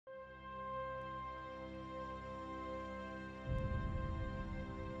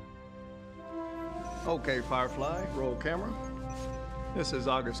Okay, Firefly, roll camera. This is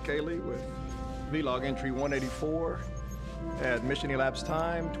August Cayley with vlog entry 184 at mission elapsed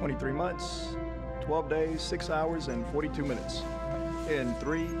time 23 months, 12 days, 6 hours, and 42 minutes. In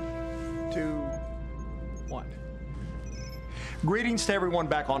 3, 2, 1. Greetings to everyone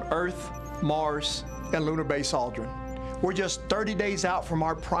back on Earth, Mars, and Lunar Base Aldrin. We're just 30 days out from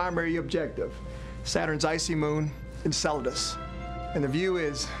our primary objective, Saturn's icy moon, Enceladus. And the view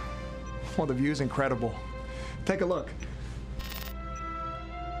is, well, the view is incredible. Take a look.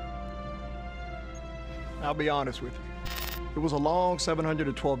 I'll be honest with you. It was a long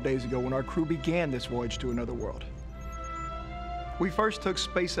 712 days ago when our crew began this voyage to another world. We first took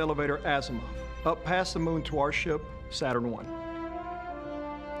space elevator Asimov up past the moon to our ship, Saturn I.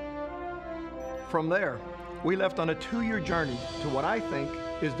 From there, we left on a 2-year journey to what I think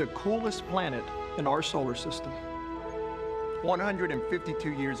is the coolest planet in our solar system.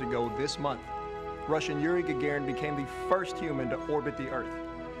 152 years ago this month, Russian Yuri Gagarin became the first human to orbit the Earth,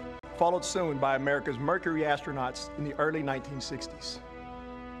 followed soon by America's Mercury astronauts in the early 1960s.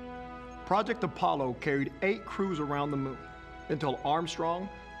 Project Apollo carried 8 crews around the moon until Armstrong,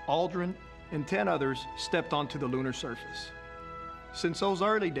 Aldrin, and 10 others stepped onto the lunar surface. Since those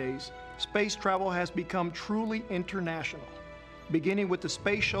early days, space travel has become truly international, beginning with the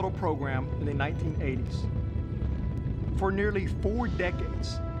Space Shuttle program in the 1980s. For nearly 4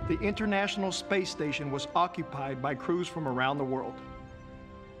 decades, the International Space Station was occupied by crews from around the world.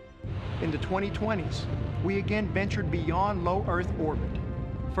 In the 2020s, we again ventured beyond low Earth orbit,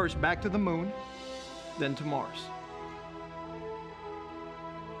 first back to the moon, then to Mars.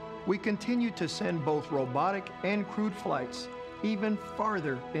 We continue to send both robotic and crewed flights even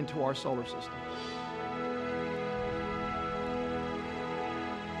farther into our solar system.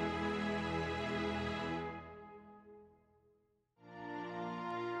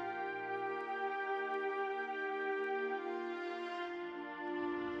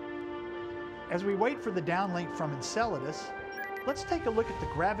 As we wait for the downlink from Enceladus, let's take a look at the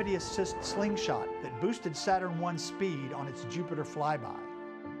gravity assist slingshot that boosted Saturn I's speed on its Jupiter flyby.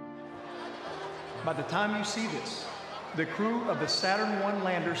 By the time you see this, the crew of the Saturn I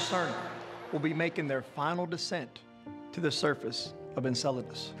lander CERN will be making their final descent to the surface of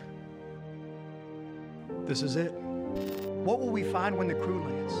Enceladus. This is it. What will we find when the crew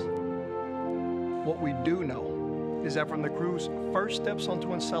lands? What we do know is that from the crew's first steps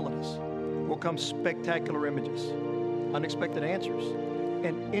onto Enceladus will come spectacular images, unexpected answers,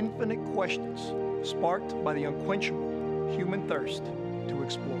 and infinite questions sparked by the unquenchable human thirst to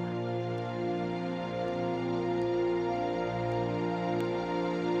explore.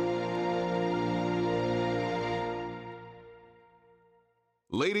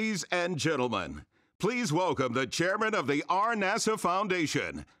 Ladies and gentlemen, please welcome the chairman of the RNASA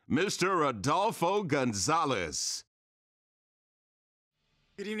Foundation, Mr. Adolfo Gonzalez.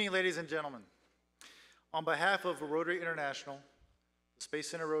 Good evening, ladies and gentlemen. On behalf of Rotary International, the Space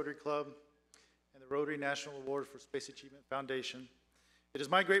Center Rotary Club, and the Rotary National Award for Space Achievement Foundation, it is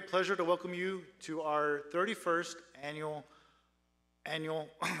my great pleasure to welcome you to our 31st annual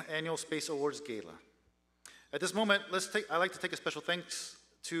Space Awards Gala. At this moment, I'd like to take a special thanks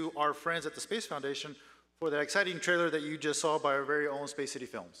to our friends at the Space Foundation for that exciting trailer that you just saw by our very own Space City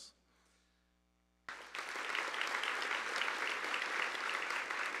Films.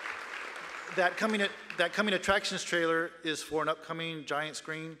 That coming attractions trailer is for an upcoming giant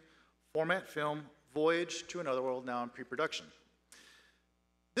screen format film, Voyage to Another World, now in pre-production.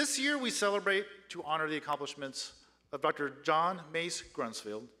 This year we celebrate to honor the accomplishments of Dr. John Mace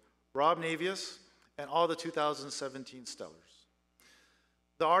Grunsfeld, Rob Navius, and all the 2017 Stellars.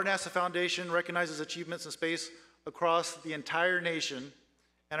 The RNASA Foundation recognizes achievements in space across the entire nation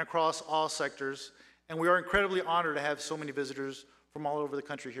and across all sectors, and we are incredibly honored to have so many visitors from all over the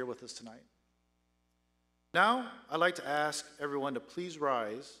country here with us tonight. Now, I'd like to ask everyone to please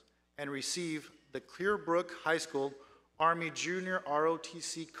rise and receive the Clearbrook High School Army Junior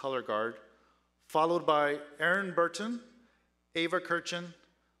ROTC Color Guard, followed by Aaron Burton, Ava Kirchen,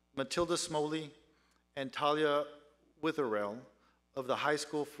 Matilda Smoley, and Talia Witherell of the High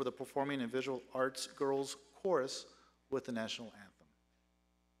School for the Performing and Visual Arts Girls Chorus with the National Anthem.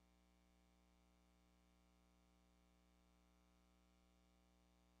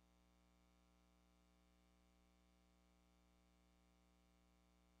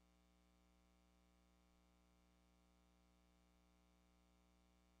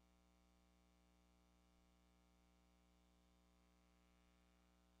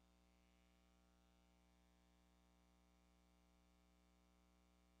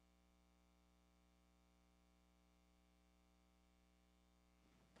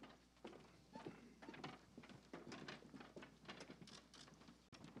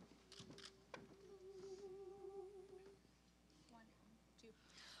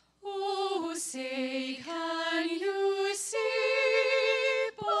 say, can you see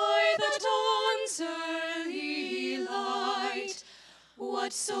by the dawn's early light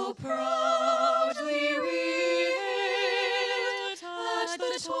what so proudly we hailed at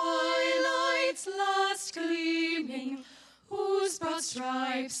the twilight's last gleaming, whose broad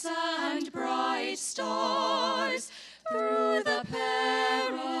stripes and bright stars through the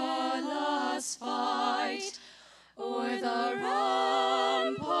perilous fight o'er the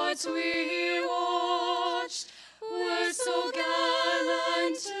ramparts we watched were so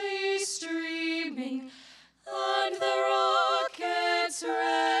gallantly streaming, and the rocket's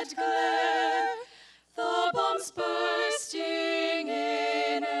red glare, the bombs bursting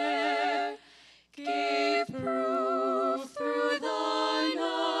in air, gave proof through the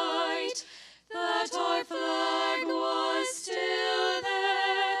night that our flag was still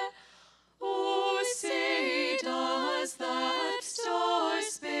there. Oh, say does that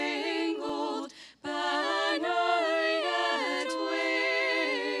star-spangled banner yet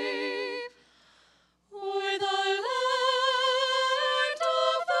wave o'er the land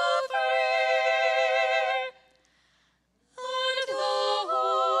of the free and the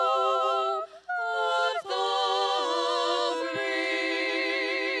home of the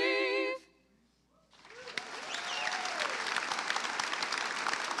brave?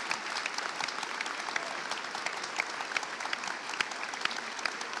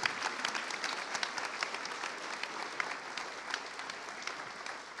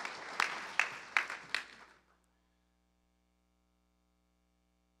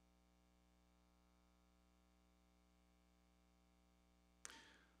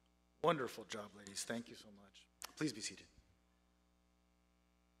 Wonderful job, ladies. Thank you so much. Please be seated.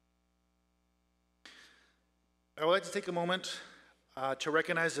 I would like to take a moment to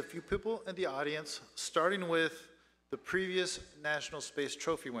recognize a few people in the audience, starting with the previous National Space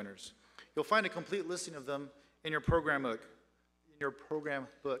Trophy winners. You'll find a complete listing of them in your program book.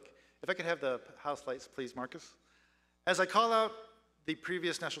 If I could have the house lights, please, Marcus. As I call out the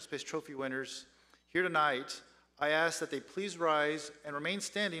previous National Space Trophy winners here tonight, I ask that they please rise and remain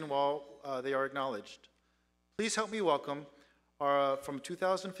standing while they are acknowledged. Please help me welcome from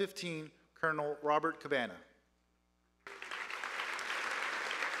 2015, Colonel Robert Cabana.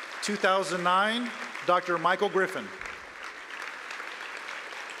 2009, Dr. Michael Griffin.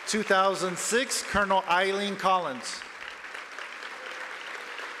 2006, Colonel Eileen Collins.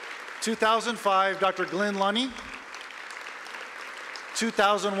 2005, Dr. Glenn Lunny.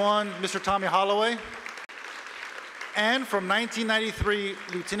 2001, Mr. Tommy Holloway. And from 1993,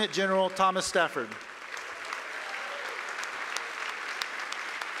 Lieutenant General Thomas Stafford.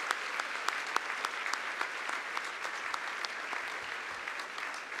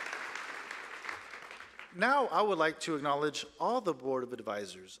 Now, I would like to acknowledge all the Board of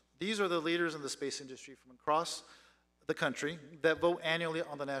Advisors. These are the leaders in the space industry from across the country that vote annually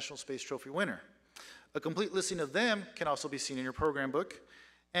on the National Space Trophy winner. A complete listing of them can also be seen in your program book,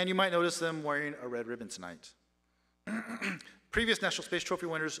 and you might notice them wearing a red ribbon tonight. Previous National Space Trophy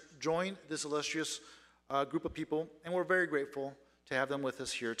winners joined this illustrious group of people, and we're very grateful to have them with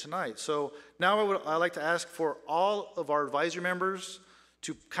us here tonight. So now I'd like to ask for all of our advisory members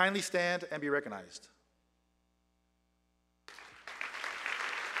to kindly stand and be recognized.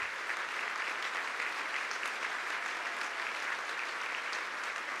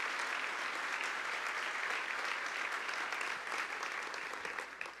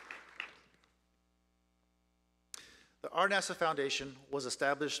 The RNASA Foundation was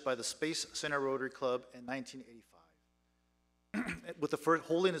established by the Space Center Rotary Club in 1985, with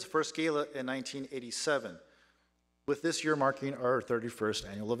holding its first gala in 1987, with this year marking our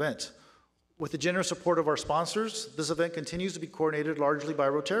 31st annual event. With the generous support of our sponsors, this event continues to be coordinated largely by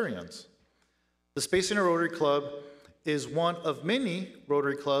Rotarians. The Space Center Rotary Club is one of many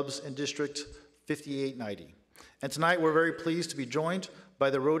Rotary clubs in District 5890. And tonight we're very pleased to be joined by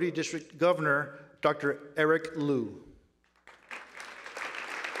the Rotary District Governor, Dr. Eric Liu.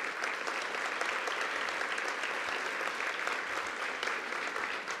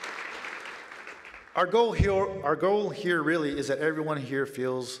 Our goal here really is that everyone here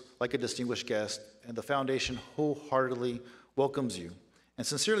feels like a distinguished guest, and the Foundation wholeheartedly welcomes you and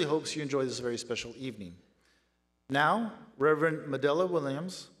sincerely hopes you enjoy this very special evening. Now, Reverend Medela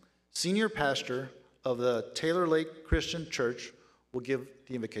Williams, Senior Pastor of the Taylor Lake Christian Church, will give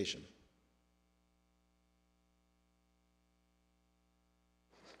the invocation.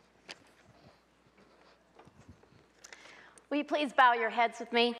 Will you please bow your heads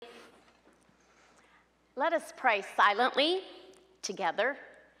with me? Let us pray silently, together,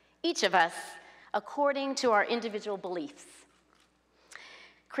 each of us, according to our individual beliefs.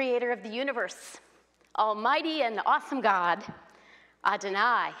 creator of the universe, almighty and awesome God,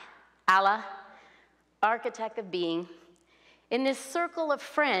 Adonai, Allah, architect of being. In this circle of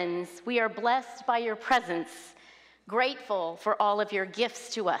friends, we are blessed by your presence, grateful for all of your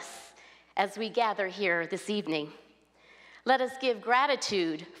gifts to us as we gather here this evening. Let us give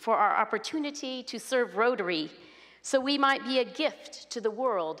gratitude for our opportunity to serve Rotary so we might be a gift to the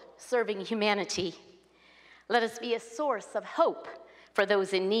world serving humanity. Let us be a source of hope for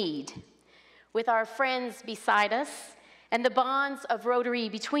those in need. With our friends beside us and the bonds of Rotary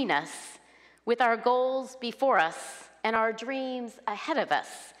between us, with our goals before us and our dreams ahead of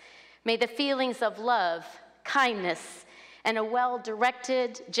us, may the feelings of love, kindness, and a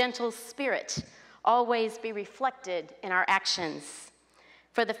well-directed, gentle spirit always be reflected in our actions.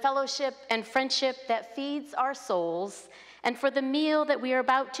 For the fellowship and friendship that feeds our souls, and for the meal that we are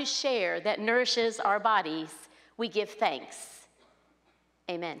about to share that nourishes our bodies, we give thanks.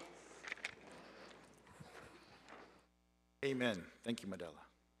 Amen. Amen. Thank you, Medela.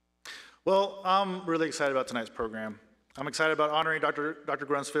 Well, I'm really excited about tonight's program. I'm excited about honoring Dr.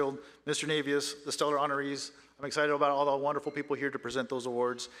 Grunsfeld, Mr. Navius, the stellar honorees. I'm excited about all the wonderful people here to present those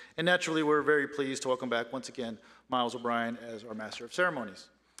awards. And naturally, we're very pleased to welcome back once again Miles O'Brien as our Master of Ceremonies.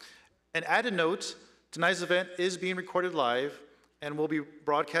 An added note, tonight's event is being recorded live and will be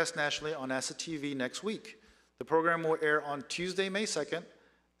broadcast nationally on NASA TV next week. The program will air on Tuesday, May 2nd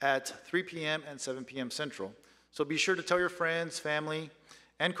at 3 p.m. and 7 p.m. Central. So be sure to tell your friends, family,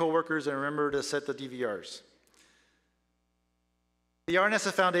 and coworkers, and remember to set the DVRs. The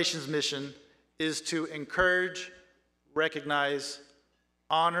RNASA Foundation's mission is to encourage, recognize,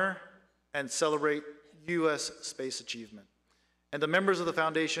 honor, and celebrate U.S. space achievement. And the members of the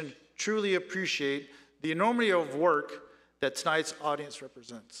foundation truly appreciate the enormity of work that tonight's audience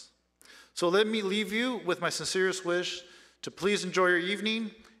represents. So let me leave you with my sincerest wish to please enjoy your evening,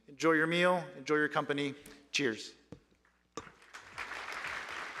 enjoy your meal, enjoy your company. Cheers.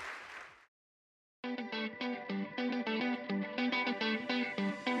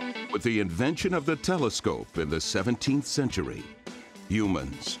 With the invention of the telescope in the 17th century,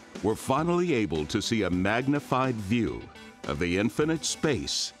 humans were finally able to see a magnified view of the infinite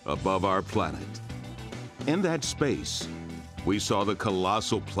space above our planet. In that space, we saw the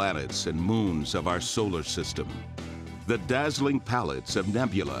colossal planets and moons of our solar system, the dazzling palettes of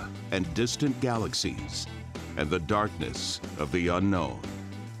nebula and distant galaxies, and the darkness of the unknown.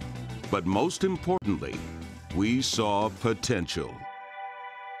 But most importantly, we saw potential.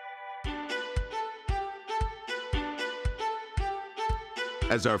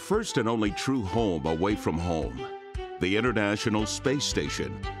 As our first and only true home away from home, the International Space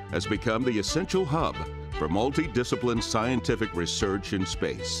Station has become the essential hub for multidisciplinary scientific research in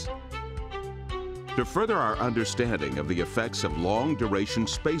space. To further our understanding of the effects of long-duration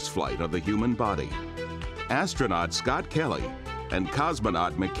spaceflight on the human body, astronaut Scott Kelly and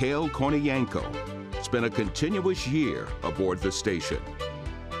cosmonaut Mikhail Kornienko spent a continuous year aboard the station.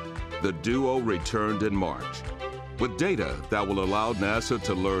 The duo returned in March with data that will allow NASA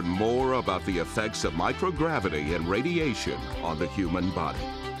to learn more about the effects of microgravity and radiation on the human body.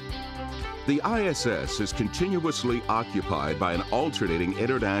 The ISS is continuously occupied by an alternating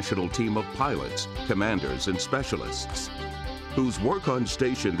international team of pilots, commanders, and specialists, whose work on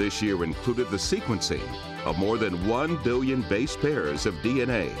station this year included the sequencing of more than 1 billion base pairs of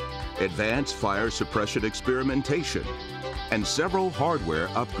DNA, advanced fire suppression experimentation, and several hardware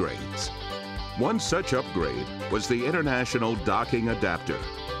upgrades. One such upgrade was the International Docking Adapter,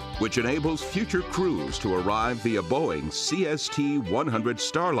 which enables future crews to arrive via Boeing CST-100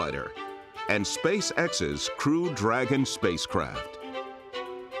 Starliner and SpaceX's Crew Dragon spacecraft.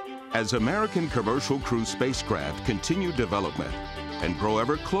 As American commercial crew spacecraft continue development and grow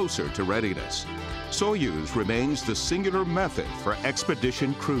ever closer to readiness, Soyuz remains the singular method for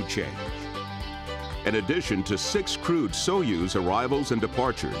expedition crew change. In addition to 6 crewed Soyuz arrivals and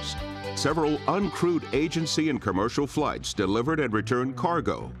departures, several uncrewed agency and commercial flights delivered and returned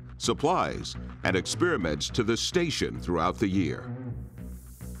cargo, supplies, and experiments to the station throughout the year.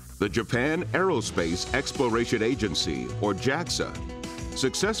 The Japan Aerospace Exploration Agency, or JAXA,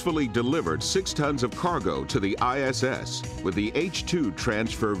 successfully delivered 6 tons of cargo to the ISS with the H-2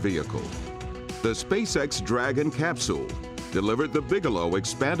 transfer vehicle. The SpaceX Dragon capsule delivered the Bigelow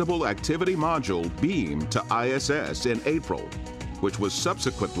Expandable Activity Module beam to ISS in April, which was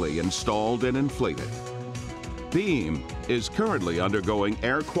subsequently installed and inflated. Beam is currently undergoing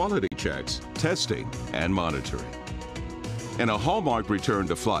air quality checks, testing, and monitoring. In a hallmark return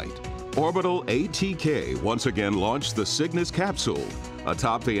to flight, Orbital ATK once again launched the Cygnus capsule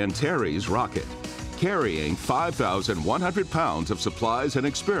atop the Antares rocket, carrying 5,100 pounds of supplies and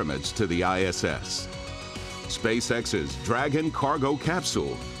experiments to the ISS. SpaceX's Dragon cargo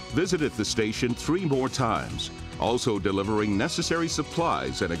capsule visited the station 3 more times, also delivering necessary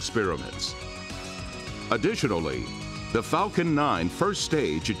supplies and experiments. Additionally, the Falcon 9 first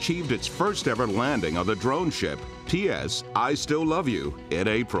stage achieved its first ever landing on the drone ship PS I Still Love You in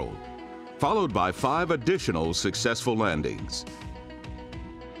April, followed by 5 additional successful landings.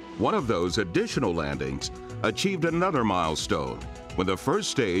 One of those additional landings achieved another milestone when the first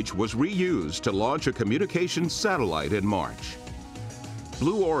stage was reused to launch a communications satellite in March.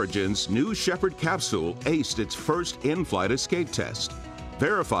 Blue Origin's New Shepard capsule aced its first in-flight escape test,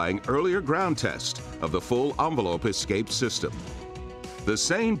 verifying earlier ground tests of the full envelope escape system. The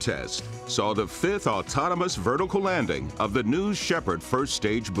same test saw the 5th autonomous vertical landing of the New Shepard first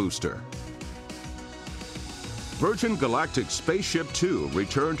stage booster. Virgin Galactic Spaceship 2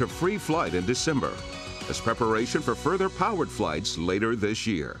 returned to free flight in December as preparation for further powered flights later this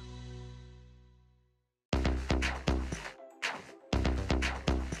year.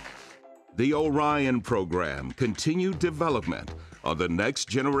 The Orion program continued development on the next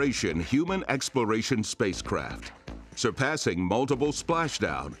generation human exploration spacecraft, surpassing multiple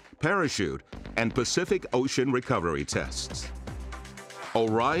splashdown, parachute, and Pacific Ocean recovery tests.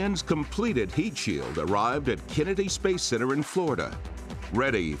 Orion's completed heat shield arrived at Kennedy Space Center in Florida,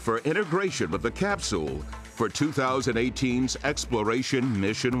 ready for integration with the capsule for 2018's Exploration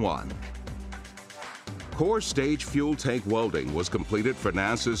Mission 1. Core stage fuel tank welding was completed for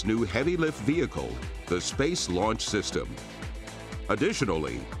NASA's new heavy lift vehicle, the Space Launch System.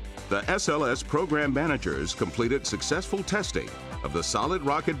 Additionally, the SLS program managers completed successful testing of the solid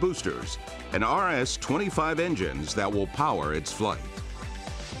rocket boosters and RS-25 engines that will power its flight.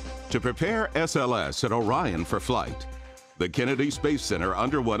 To prepare SLS and Orion for flight, the Kennedy Space Center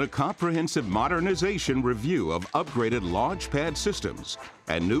underwent a comprehensive modernization review of upgraded launch pad systems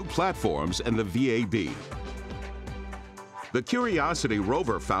and new platforms in the VAB. The Curiosity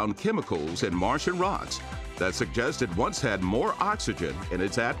rover found chemicals in Martian rocks that suggest it once had more oxygen in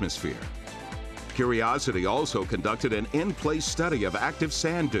its atmosphere. Curiosity also conducted an in-place study of active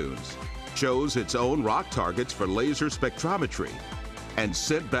sand dunes, chose its own rock targets for laser spectrometry, and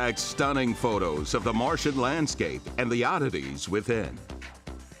sent back stunning photos of the Martian landscape and the oddities within.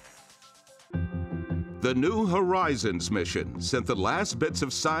 The New Horizons mission sent the last bits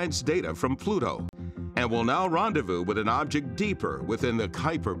of science data from Pluto and will now rendezvous with an object deeper within the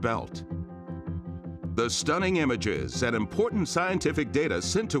Kuiper belt. The stunning images and important scientific data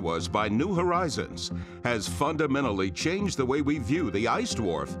sent to us by New Horizons has fundamentally changed the way we view the ice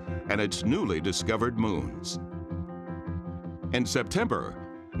dwarf and its newly discovered moons. In September,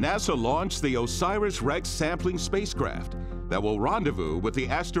 NASA launched the OSIRIS-REx sampling spacecraft that will rendezvous with the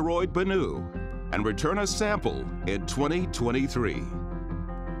asteroid Bennu and return a sample in 2023.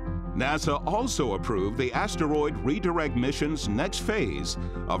 NASA also approved the asteroid redirect mission's next phase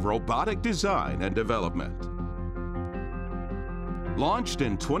of robotic design and development. Launched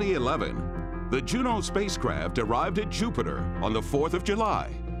in 2011, the Juno spacecraft arrived at Jupiter on the 4th of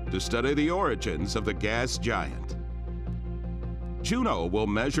July to study the origins of the gas giant. Juno will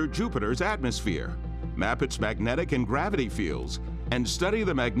measure Jupiter's atmosphere, map its magnetic and gravity fields, and study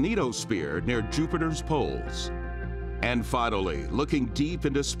the magnetosphere near Jupiter's poles. And finally, looking deep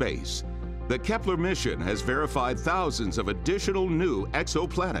into space, the Kepler mission has verified thousands of additional new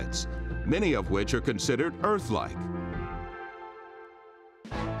exoplanets, many of which are considered Earth-like.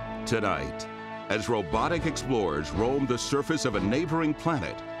 Tonight, as robotic explorers roam the surface of a neighboring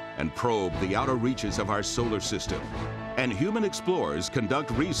planet and probe the outer reaches of our solar system, and human explorers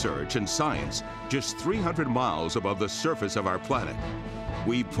conduct research and science just 300 miles above the surface of our planet,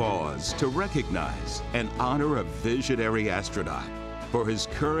 we pause to recognize and honor a visionary astronaut for his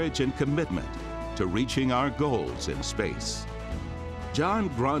courage and commitment to reaching our goals in space. John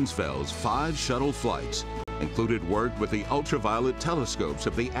Grunsfeld's 5 shuttle flights included work with the ultraviolet telescopes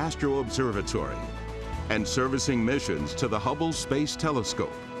of the Astro Observatory and servicing missions to the Hubble Space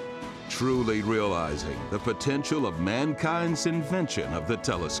Telescope, truly realizing the potential of mankind's invention of the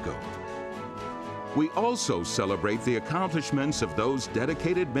telescope. We also celebrate the accomplishments of those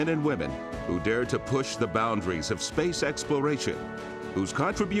dedicated men and women who dare to push the boundaries of space exploration, whose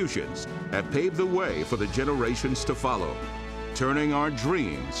contributions have paved the way for the generations to follow, turning our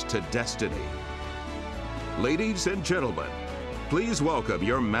dreams to destiny. Ladies and gentlemen, please welcome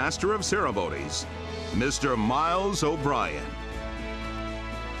your Master of Ceremonies, Mr. Miles O'Brien.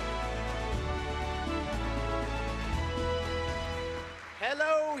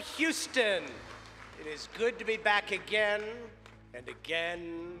 Hello, Houston. It is good to be back again and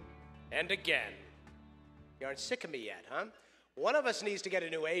again and again. You aren't sick of me yet, huh? One of us needs to get a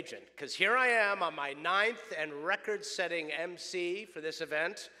new agent, because here I am on my 9th and record-setting MC for this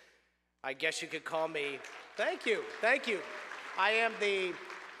event. I guess you could call me, thank you. I'm the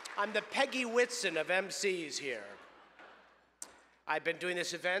Peggy Whitson of MCs here. I've been doing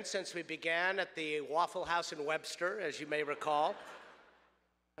this event since we began at the Waffle House in Webster, as you may recall.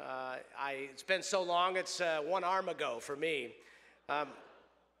 It's been so long, it's one arm ago for me.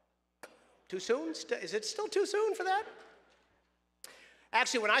 Too soon? Is it still too soon for that?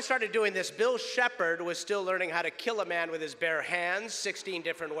 Actually, when I started doing this, Bill Shepard was still learning how to kill a man with his bare hands 16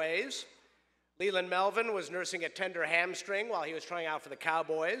 different ways. Leland Melvin was nursing a tender hamstring while he was trying out for the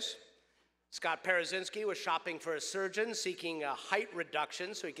Cowboys. Scott Parazynski was shopping for a surgeon seeking a height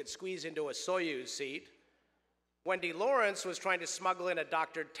reduction so he could squeeze into a Soyuz seat. Wendy Lawrence was trying to smuggle in a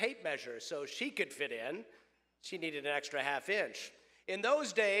doctored tape measure so she could fit in. She needed an extra ½ inch. In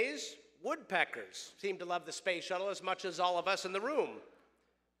those days, woodpeckers seemed to love the space shuttle as much as all of us in the room.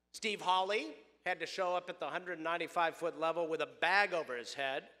 Steve Hawley had to show up at the 195-foot level with a bag over his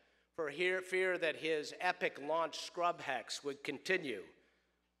head for fear that his epic launch scrub hex would continue.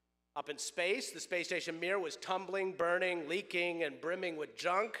 Up in space, the space station Mir was tumbling, burning, leaking, and brimming with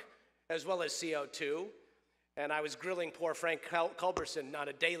junk, as well as CO2. And I was grilling poor Frank Culberson on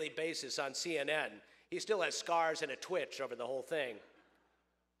a daily basis on CNN. He still has scars and a twitch over the whole thing.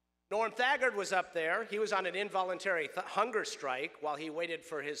 Norm Thagard was up there. He was on an involuntary hunger strike while he waited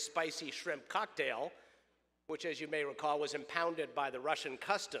for his spicy shrimp cocktail, which, as you may recall, was impounded by the Russian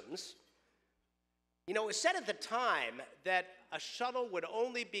customs. You know, it was said at the time that a shuttle would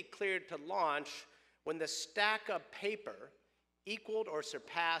only be cleared to launch when the stack of paper equaled or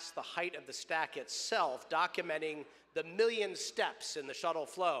surpassed the height of the stack itself, documenting the million steps in the shuttle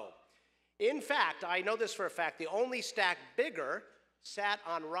flow. In fact, I know this for a fact, the only stack bigger sat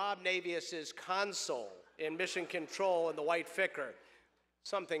on Rob Navius's console in Mission Control in the White Vicar.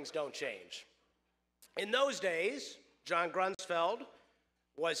 Some things don't change. In those days, John Grunsfeld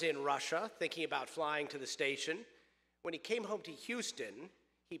was in Russia thinking about flying to the station. When he came home to Houston,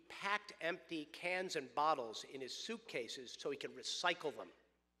 he packed empty cans and bottles in his suitcases so he could recycle them.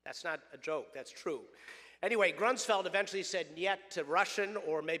 That's not a joke, that's true. Anyway, Grunsfeld eventually said niet to Russian,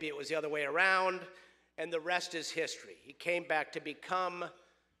 or maybe it was the other way around, and the rest is history. He came back to become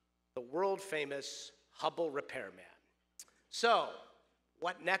the world-famous Hubble repairman. So,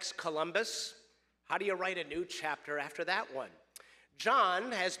 what next, Columbus? How do you write a new chapter after that one?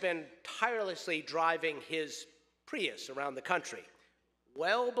 John has been tirelessly driving his Prius around the country,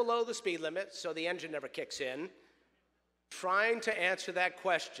 well below the speed limit, so the engine never kicks in, trying to answer that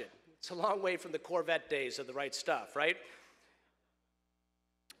question. It's a long way from the Corvette days of the right stuff, right?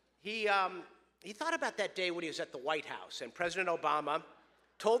 He thought about that day when he was at the White House, and President Obama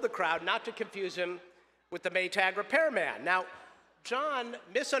told the crowd not to confuse him with the Maytag repairman. Now, John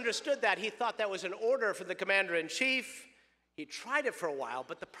misunderstood that. He thought that was an order from the commander-in-chief. He tried it for a while,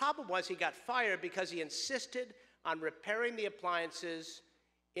 but the problem was he got fired because he insisted on repairing the appliances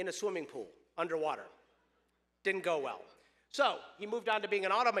in a swimming pool, underwater. Didn't go well. So he moved on to being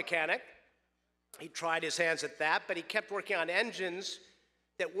an auto mechanic. He tried his hands at that, but he kept working on engines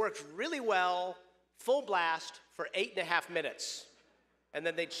that worked really well, full blast, for 8.5 minutes. And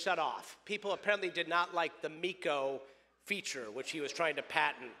then they'd shut off. People apparently did not like the MECO feature, which he was trying to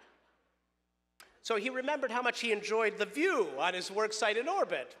patent. So he remembered how much he enjoyed the view on his work site in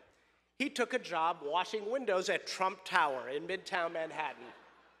orbit. He took a job washing windows at Trump Tower in Midtown Manhattan.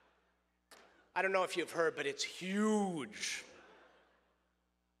 I don't know if you've heard, but it's huge.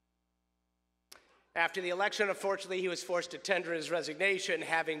 After the election, unfortunately, he was forced to tender his resignation,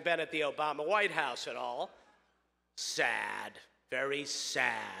 having been at the Obama White House and all. Sad, very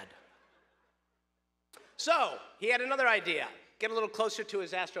sad. So he had another idea, get a little closer to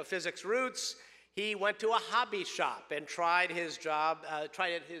his astrophysics roots. He went to a hobby shop and tried his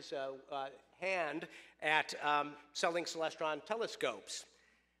hand at selling celestron telescopes.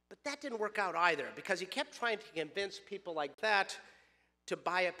 But that didn't work out either, because he kept trying to convince people like that to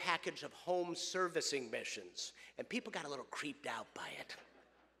buy a package of home servicing missions, and people got a little creeped out by it.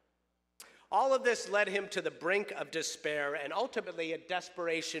 All of this led him to the brink of despair and ultimately a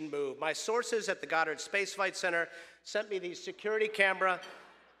desperation move. My sources at the Goddard Space Flight Center sent me these security camera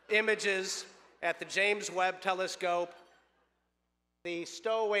images at the James Webb Telescope. The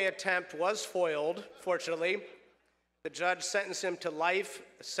stowaway attempt was foiled, fortunately. The judge sentenced him to life,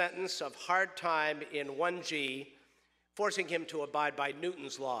 a sentence of hard time in 1G, forcing him to abide by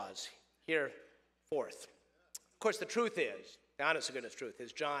Newton's laws. Here, fourth. Of course, the truth is, the honest to goodness truth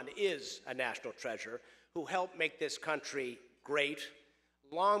is, John is a national treasure who helped make this country great,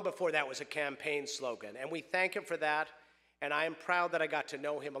 long before that was a campaign slogan. And we thank him for that. And I am proud that I got to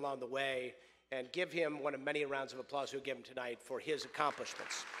know him along the way and give him one of many rounds of applause we'll give him tonight for his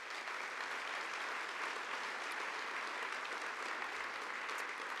accomplishments.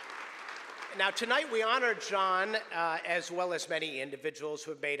 Now, tonight we honor John, as well as many individuals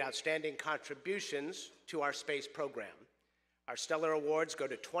who have made outstanding contributions to our space program. Our Stellar Awards go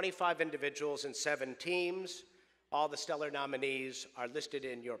to 25 individuals and 7 teams. All the Stellar nominees are listed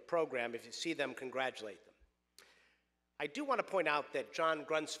in your program. If you see them, congratulate them. I do want to point out that John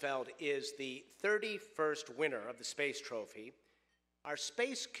Grunsfeld is the 31st winner of the Space Trophy. Our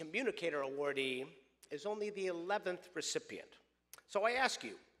Space Communicator awardee is only the 11th recipient. So I ask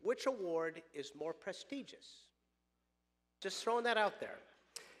you, which award is more prestigious? Just throwing that out there.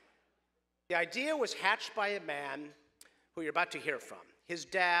 The idea was hatched by a man who you're about to hear from. His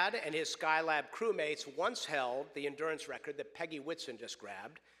dad and his Skylab crewmates once held the endurance record that Peggy Whitson just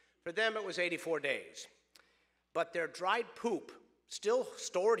grabbed. For them, it was 84 days. But their dried poop, still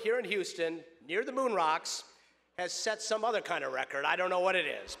stored here in Houston, near the moon rocks, has set some other kind of record. I don't know what it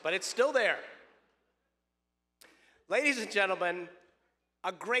is, but it's still there. Ladies and gentlemen,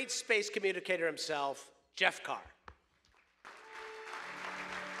 a great space communicator himself, Jeff Carr.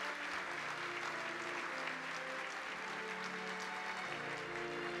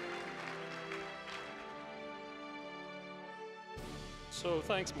 So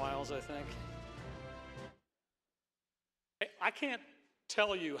thanks, Miles, I think. I can't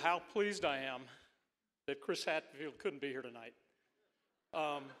tell you how pleased I am that Chris Hadfield couldn't be here tonight.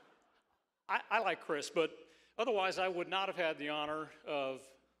 I like Chris, but otherwise I would not have had the honor of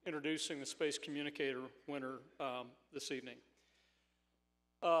introducing the Space Communicator winner this evening.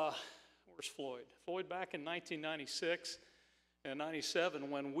 Where's Floyd? Floyd, back in 1996 and 97,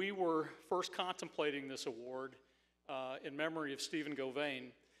 when we were first contemplating this award in memory of Stephen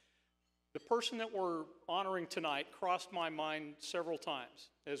Govain, the person that we're honoring tonight crossed my mind several times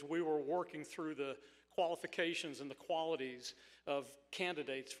as we were working through the qualifications and the qualities of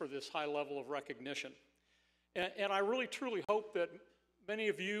candidates for this high level of recognition. And I really truly hope that many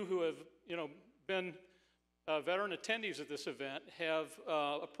of you who have been veteran attendees at this event have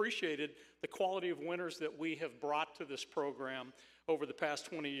appreciated the quality of winners that we have brought to this program over the past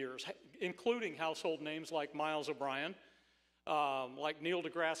 20 years, including household names like Miles O'Brien, like Neil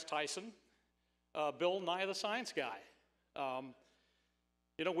deGrasse Tyson, Bill Nye the Science Guy.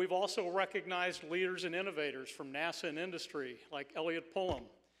 We've also recognized leaders and innovators from NASA and industry, like Elliot Pullum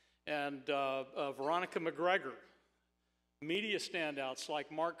and Veronica McGregor, media standouts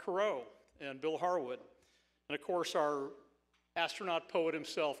like Mark Carreau and Bill Harwood, and of course our astronaut poet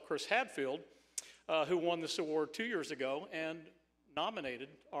himself, Chris Hadfield, who won this award 2 years ago and nominated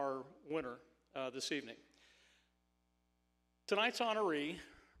our winner this evening. Tonight's honoree,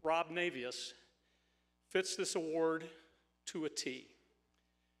 Rob Navius, fits this award to a T.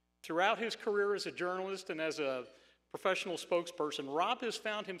 Throughout his career as a journalist and as a professional spokesperson, Rob has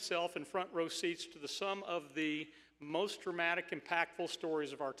found himself in front row seats to some of the most dramatic, impactful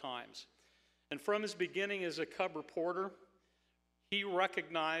stories of our times. And from his beginning as a Cub reporter, he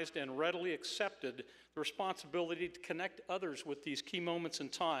recognized and readily accepted the responsibility to connect others with these key moments in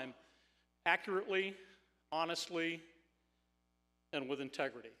time accurately, honestly, and with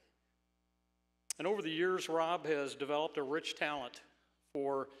integrity. And over the years, Rob has developed a rich talent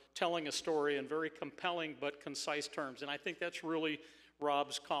for telling a story in very compelling but concise terms. And I think that's really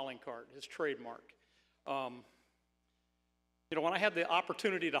Rob's calling card, his trademark. When I had the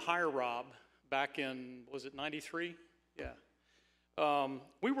opportunity to hire Rob back in, was it 93? Yeah.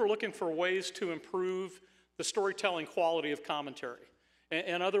 We were looking for ways to improve the storytelling quality of commentary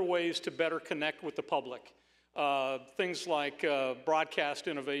and other ways to better connect with the public. Things like broadcast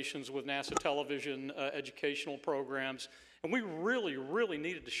innovations with NASA television, educational programs. And we really, really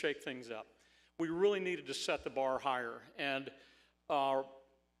needed to shake things up. We really needed to set the bar higher. And Rob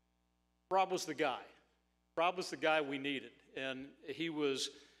was the guy. Rob was the guy we needed. And he was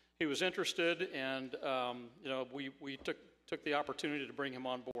interested, and we took the opportunity to bring him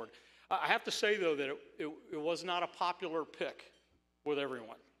on board. I have to say, though, that it was not a popular pick with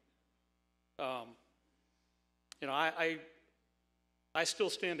everyone. I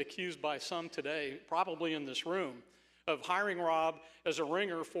still stand accused by some today, probably in this room, of hiring Rob as a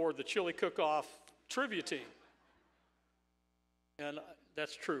ringer for the chili cook-off trivia team. And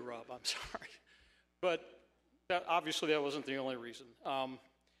that's true, Rob, I'm sorry. But obviously that wasn't the only reason.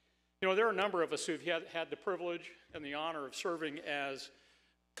 There are a number of us who've had the privilege and the honor of serving as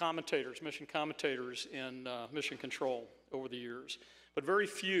commentators, mission commentators in mission control over the years. But very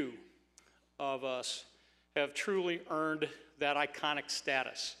few of us have truly earned that iconic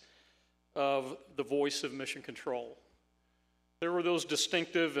status of the voice of mission control. There were those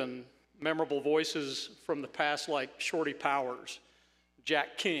distinctive and memorable voices from the past like Shorty Powers,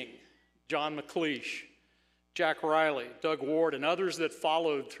 Jack King, John McLeish, Jack Riley, Doug Ward, and others that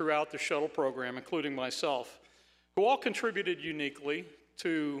followed throughout the shuttle program, including myself, who all contributed uniquely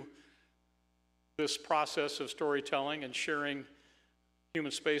to this process of storytelling and sharing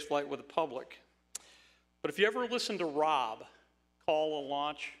human spaceflight with the public. But if you ever listen to Rob call a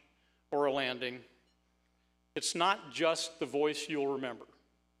launch or a landing, it's not just the voice you'll remember.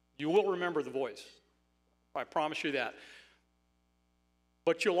 You will remember the voice, I promise you that.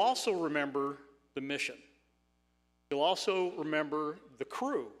 But you'll also remember the mission. You'll also remember the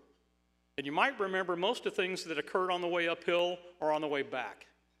crew. And you might remember most of the things that occurred on the way uphill or on the way back.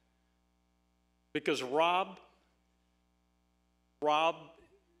 Because Rob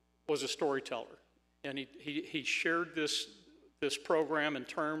was a storyteller. And he shared this program in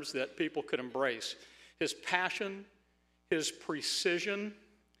terms that people could embrace. His passion, his precision,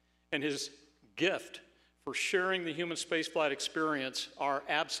 and his gift for sharing the human spaceflight experience are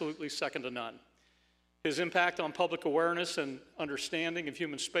absolutely second to none. His impact on public awareness and understanding of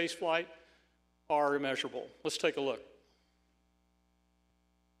human spaceflight are immeasurable. Let's take a look.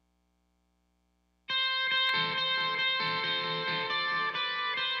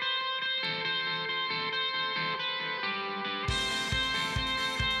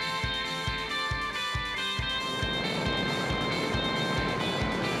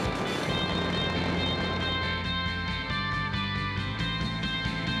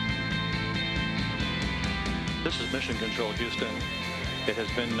 This is Mission Control, Houston. It has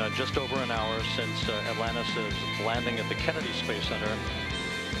been just over an hour since Atlantis' landing at the Kennedy Space Center.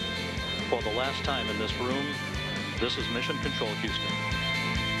 For the last time in this room, this is Mission Control, Houston.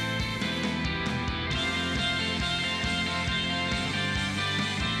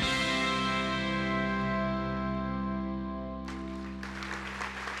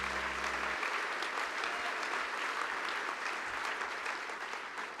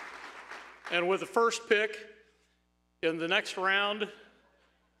 And with the first pick in the next round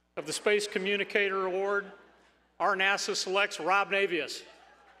of the Space Communicator Award, RNASA selects Rob Navius.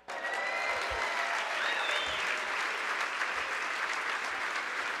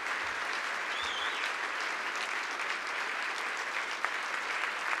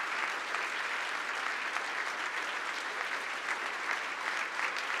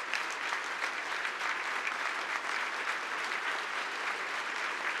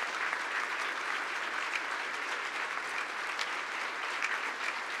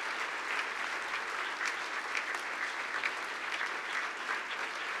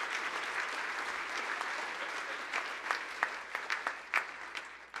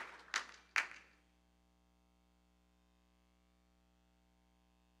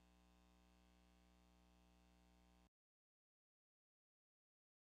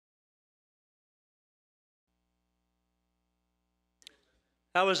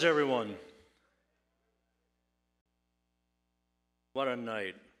 How is everyone? What a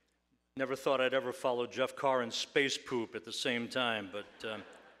night. Never thought I'd ever follow Jeff Carr and space poop at the same time, but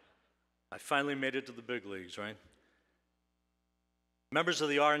I finally made it to the big leagues, right? Members of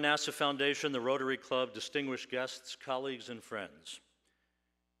the RNASA Foundation, the Rotary Club, distinguished guests, colleagues, and friends.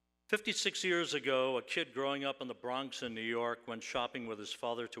 56 years ago, a kid growing up in the Bronx in New York went shopping with his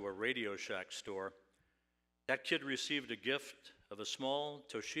father to a Radio Shack store. That kid received a gift of a small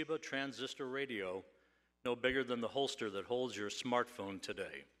Toshiba transistor radio, no bigger than the holster that holds your smartphone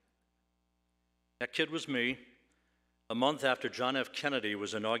today. That kid was me, a month after John F. Kennedy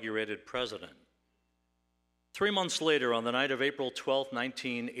was inaugurated president. 3 months later, on the night of April 12,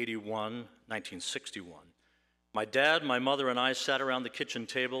 1961, my dad, my mother, and I sat around the kitchen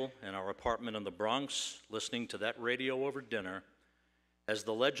table in our apartment in the Bronx, listening to that radio over dinner, as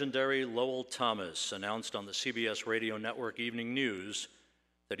the legendary Lowell Thomas announced on the CBS radio network Evening News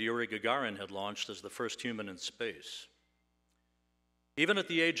that Yuri Gagarin had launched as the first human in space. Even at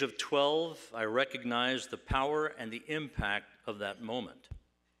the age of 12, I recognized the power and the impact of that moment,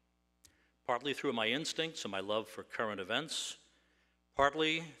 partly through my instincts and my love for current events,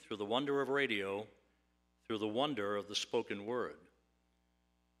 partly through the wonder of radio, through the wonder of the spoken word.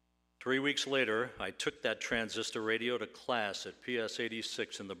 3 weeks later, I took that transistor radio to class at PS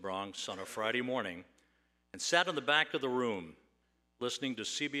 86 in the Bronx on a Friday morning and sat in the back of the room listening to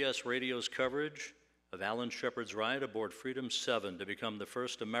CBS Radio's coverage of Alan Shepard's ride aboard Freedom 7 to become the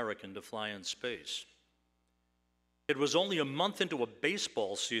first American to fly in space. It was only a month into a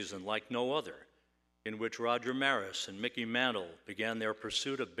baseball season like no other, in which Roger Maris and Mickey Mantle began their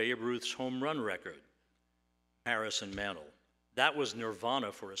pursuit of Babe Ruth's home run record. Maris and Mantle, That was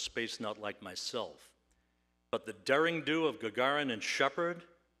nirvana for a space nut like myself. But the daring do of Gagarin and Shepard, are you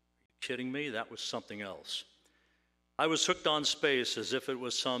kidding me? That was something else. I was hooked on space as if it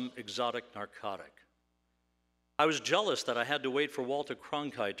was some exotic narcotic. I was jealous that I had to wait for Walter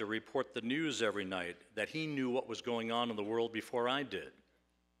Cronkite to report the news every night, that he knew what was going on in the world before I did.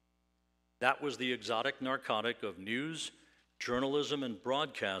 That was the exotic narcotic of news, journalism, and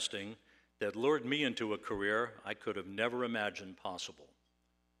broadcasting that lured me into a career I could have never imagined possible.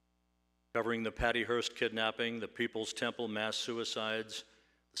 Covering the Patty Hearst kidnapping, the People's Temple mass suicides,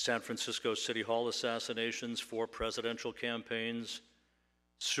 the San Francisco City Hall assassinations, 4 presidential campaigns,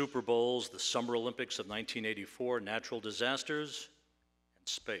 Super Bowls, the Summer Olympics of 1984, natural disasters, and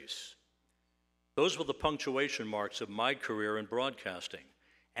space. Those were the punctuation marks of my career in broadcasting.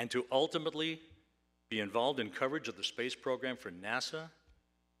 And to ultimately be involved in coverage of the space program for NASA,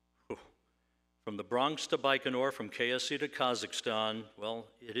 from the Bronx to Baikonur, from KSC to Kazakhstan, well,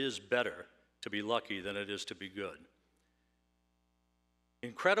 it is better to be lucky than it is to be good.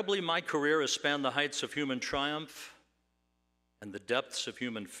 Incredibly, my career has spanned the heights of human triumph and the depths of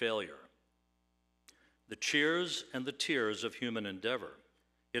human failure, the cheers and the tears of human endeavor.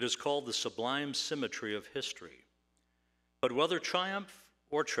 It is called the sublime symmetry of history. But whether triumph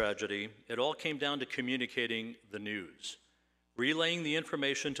or tragedy, it all came down to communicating the news, relaying the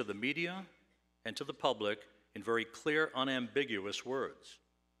information to the media and to the public in very clear, unambiguous words.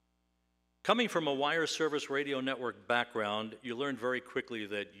 Coming from a wire service radio network background, you learned very quickly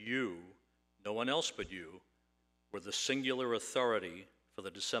that you, no one else but you, were the singular authority for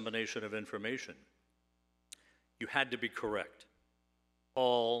the dissemination of information. You had to be correct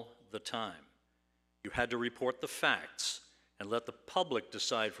all the time. You had to report the facts and let the public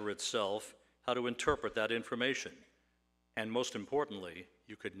decide for itself how to interpret that information. And most importantly,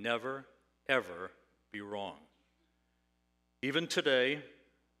 you could never, ever be wrong. Even today,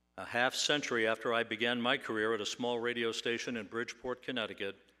 a half century after I began my career at a small radio station in Bridgeport,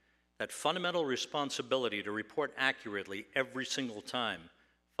 Connecticut, that fundamental responsibility to report accurately every single time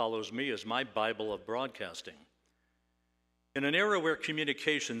follows me as my Bible of broadcasting. In an era where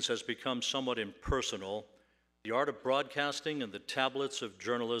communications has become somewhat impersonal, the art of broadcasting and the tablets of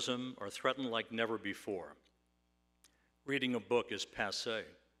journalism are threatened like never before. Reading a book is passé.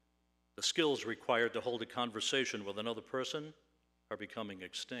 The skills required to hold a conversation with another person are becoming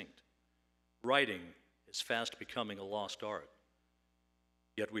extinct. Writing is fast becoming a lost art.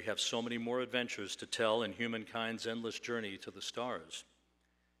 Yet we have so many more adventures to tell in humankind's endless journey to the stars.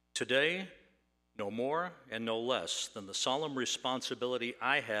 Today, no more and no less than the solemn responsibility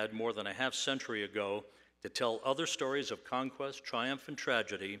I had more than a half century ago to tell other stories of conquest, triumph, and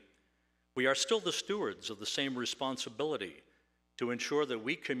tragedy, we are still the stewards of the same responsibility to ensure that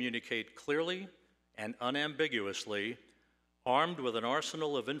we communicate clearly and unambiguously, armed with an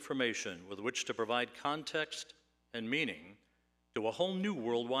arsenal of information with which to provide context and meaning to a whole new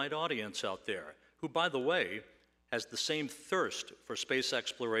worldwide audience out there, who, by the way, has the same thirst for space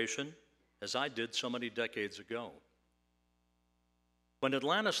exploration as I did so many decades ago. When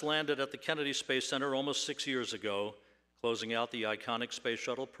Atlantis landed at the Kennedy Space Center almost 6 years ago, closing out the iconic Space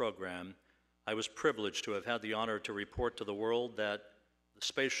Shuttle program, I was privileged to have had the honor to report to the world that the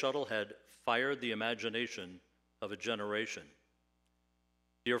Space Shuttle had fired the imagination of a generation.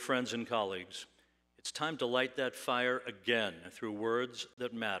 Dear friends and colleagues, it's time to light that fire again through words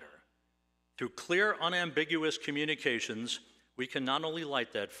that matter. Through clear, unambiguous communications, we can not only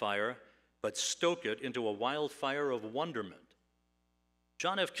light that fire, but stoke it into a wildfire of wonderment.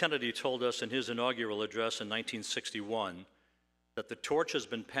 John F. Kennedy told us in his inaugural address in 1961 that the torch has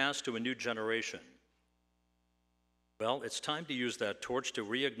been passed to a new generation. Well, it's time to use that torch to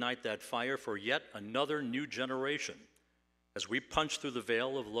reignite that fire for yet another new generation as we punch through the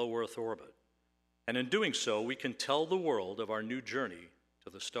veil of low Earth orbit. And in doing so, we can tell the world of our new journey to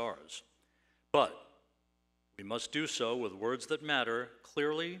the stars. But we must do so with words that matter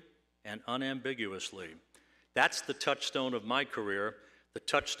clearly and unambiguously. That's the touchstone of my career, the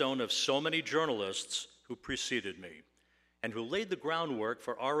touchstone of so many journalists who preceded me, and who laid the groundwork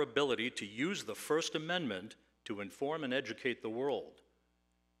for our ability to use the First Amendment to inform and educate the world.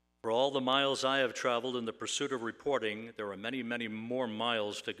 For all the miles I have traveled in the pursuit of reporting, there are many, many more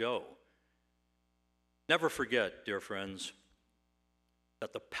miles to go. Never forget, dear friends,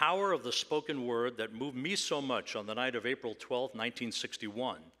 that the power of the spoken word that moved me so much on the night of April 12,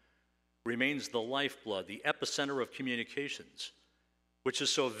 1961, remains the lifeblood, the epicenter of communications, which is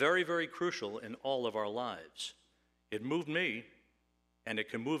so very, very crucial in all of our lives. It moved me, and it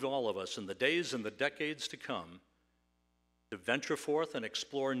can move all of us in the days and the decades to come to venture forth and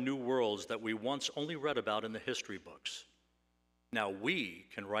explore new worlds that we once only read about in the history books. Now we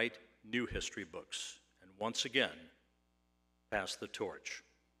can write new history books and once again pass the torch.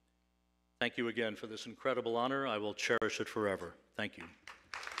 Thank you again for this incredible honor. I will cherish it forever. Thank you.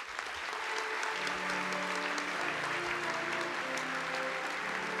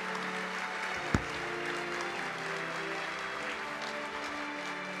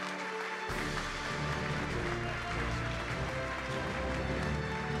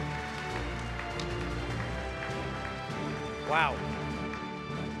 Wow.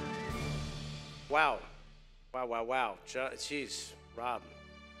 Wow. Wow, wow, wow. Jeez, Rob.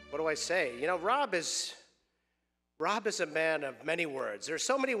 What do I say? You know, Rob is a man of many words. There's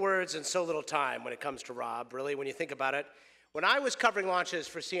so many words and so little time when it comes to Rob, really, when you think about it. When I was covering launches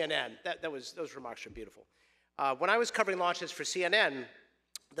for CNN, those remarks are beautiful. When I was covering launches for CNN,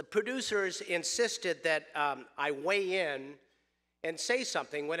 the producers insisted that I weigh in and say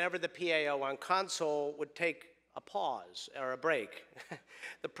something whenever the PAO on console would take a pause or a break.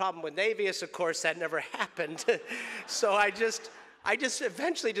 The problem with Navius, of course, that never happened. So I just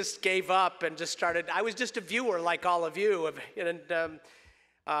eventually just gave up and just started. I was just a viewer like all of you.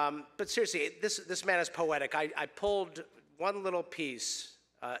 But seriously, this man is poetic. I pulled one little piece.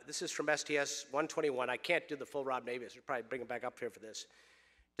 This is from STS 121. I can't do the full Rob Navius. We'll probably bring him back up here for this.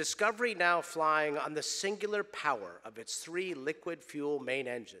 Discovery now flying on the singular power of its 3 liquid fuel main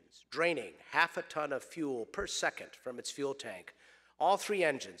engines, draining half a ton of fuel per second from its fuel tank. All 3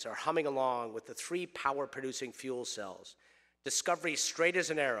 engines are humming along with the 3 power-producing fuel cells. Discovery straight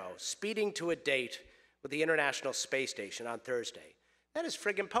as an arrow, speeding to a date with the International Space Station on Thursday. That is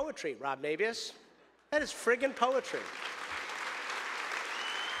friggin' poetry, Rob Navius. That is friggin' poetry.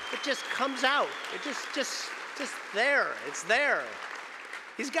 It just comes out. It just there. It's there.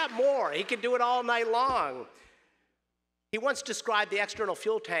 He's got more. He can do it all night long. He once described the external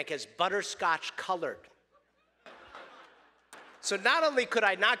fuel tank as butterscotch colored. So not only could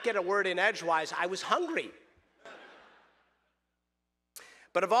I not get a word in edgewise, I was hungry.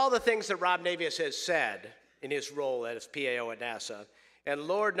 But of all the things that Rob Navius has said in his role as PAO at NASA, and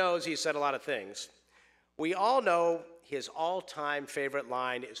Lord knows he said a lot of things, we all know his all-time favorite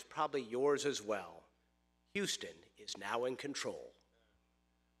line is probably yours as well. Houston is now in control.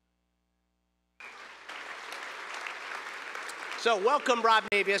 So welcome, Rob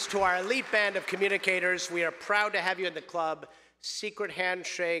Navius, to our elite band of communicators. We are proud to have you in the club. Secret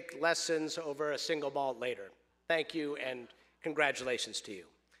handshake lessons over a single malt later. Thank you and congratulations to you.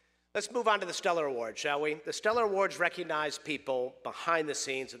 Let's move on to the Stellar Awards, shall we? The Stellar Awards recognize people behind the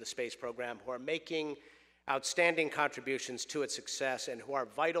scenes of the space program who are making outstanding contributions to its success and who are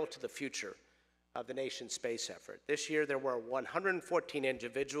vital to the future of the nation's space effort. This year there were 114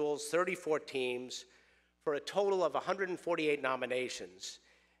 individuals, 34 teams, for a total of 148 nominations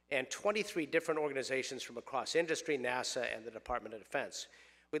and 23 different organizations from across industry, NASA, and the Department of Defense.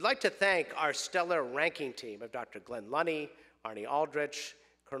 We'd like to thank our stellar ranking team of Dr. Glenn Lunny, Arnie Aldrich,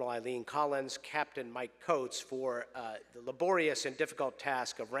 Colonel Eileen Collins, Captain Mike Coates for the laborious and difficult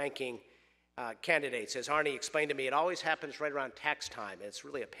task of ranking candidates. As Arnie explained to me, it always happens right around tax time. It's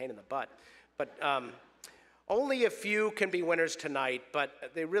really a pain in the butt. But only a few can be winners tonight,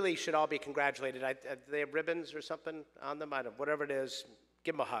 but they really should all be congratulated. They have ribbons or something on them? I don't, whatever it is,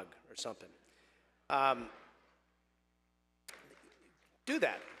 give them a hug or something. Do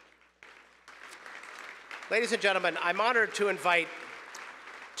that. Ladies and gentlemen, I'm honored to invite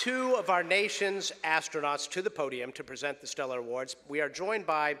 2 of our nation's astronauts to the podium to present the Stellar Awards. We are joined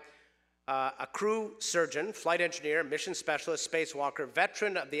by a crew surgeon, flight engineer, mission specialist, spacewalker,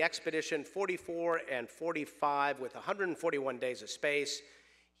 veteran of the Expedition 44 and 45 with 141 days of space.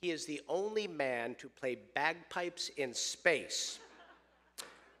 He is the only man to play bagpipes in space.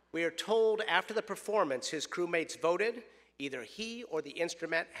 We are told after the performance, his crewmates voted either he or the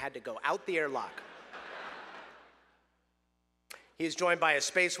instrument had to go out the airlock. He is joined by a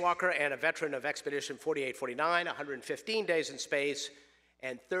spacewalker and a veteran of Expedition 48-49, 115 days in space,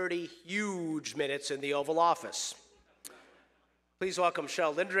 and 30 huge minutes in the Oval Office. Please welcome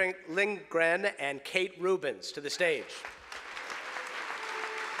Shel Lindgren and Kate Rubens to the stage.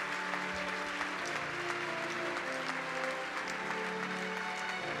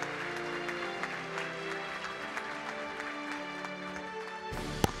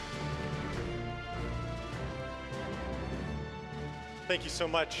 Thank you so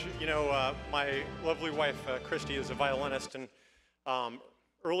much. You know, my lovely wife, Christy, is a violinist, and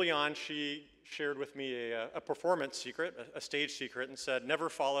early on, she shared with me a performance secret, a stage secret, and said, never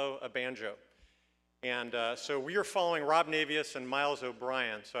follow a banjo. And so we are following Rob Navius and Miles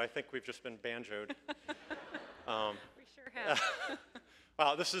O'Brien, so I think we've just been banjoed. We sure have.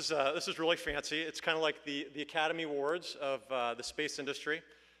 Wow, this is really fancy. It's kind of like the Academy Awards of the space industry.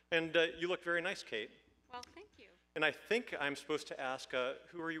 And you look very nice, Kate. Well, thank you. And I think I'm supposed to ask,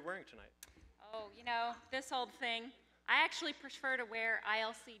 who are you wearing tonight? Oh, you know, this old thing. I actually prefer to wear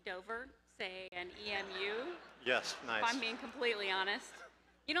ILC Dover, say an EMU. Yes, nice. If I'm being completely honest.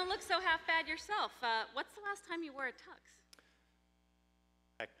 You don't look so half bad yourself. What's the last time you wore a tux?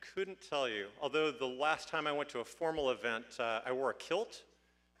 I couldn't tell you, although the last time I went to a formal event, I wore a kilt.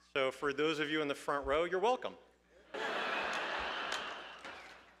 So for those of you in the front row, you're welcome.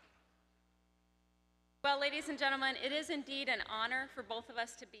 Well, ladies and gentlemen, it is indeed an honor for both of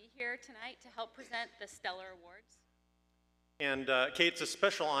us to be here tonight to help present the Stellar Awards. And Kate, it's a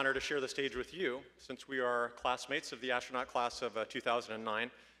special honor to share the stage with you, since we are classmates of the astronaut class of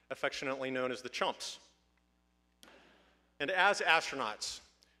 2009, affectionately known as the Chumps. And as astronauts,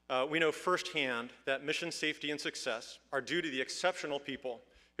 we know firsthand that mission safety and success are due to the exceptional people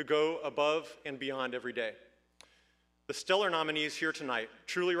who go above and beyond every day. The stellar nominees here tonight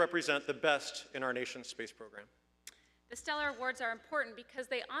truly represent the best in our nation's space program. The Stellar Awards are important because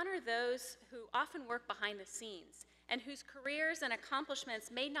they honor those who often work behind the scenes and whose careers and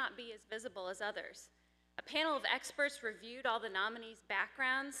accomplishments may not be as visible as others. A panel of experts reviewed all the nominees'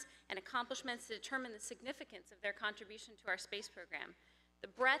 backgrounds and accomplishments to determine the significance of their contribution to our space program. The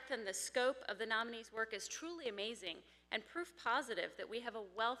breadth and the scope of the nominees' work is truly amazing and proof positive that we have a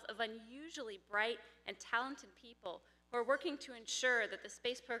wealth of unusually bright and talented people who are working to ensure that the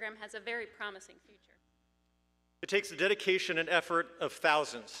space program has a very promising future. It takes the dedication and effort of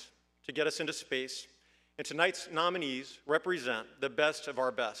thousands to get us into space, and tonight's nominees represent the best of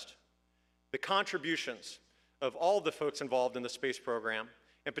our best. The contributions of all the folks involved in the space program,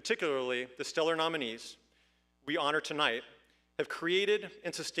 and particularly the stellar nominees we honor tonight, have created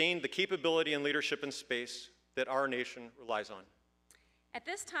and sustained the capability and leadership in space that our nation relies on. At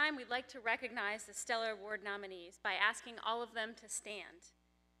this time, we'd like to recognize the Stellar Award nominees by asking all of them to stand.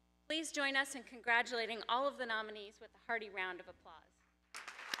 Please join us in congratulating all of the nominees with a hearty round of applause.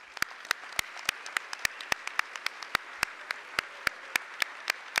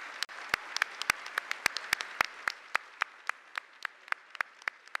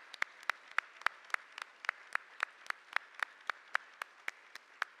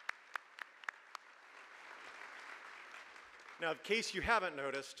 Now, in case you haven't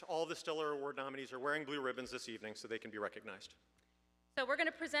noticed, all the Stellar Award nominees are wearing blue ribbons this evening so they can be recognized. So we're going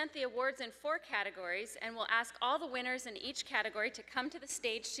to present the awards in 4 categories, and we'll ask all the winners in each category to come to the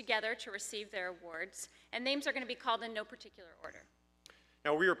stage together to receive their awards, and names are going to be called in no particular order.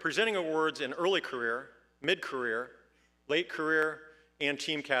 Now, we are presenting awards in early career, mid-career, late career, and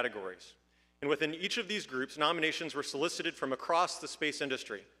team categories. And within each of these groups, nominations were solicited from across the space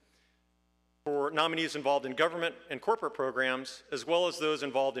industry for nominees involved in government and corporate programs, as well as those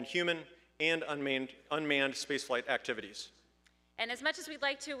involved in human and unmanned spaceflight activities. And as much as we'd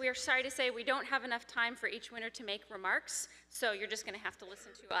like to, we are sorry to say we don't have enough time for each winner to make remarks, so you're just going to have to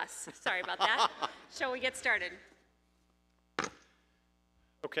listen to us. Sorry about that. Shall we get started?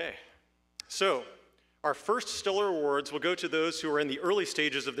 Okay, so our first Stellar Awards will go to those who are in the early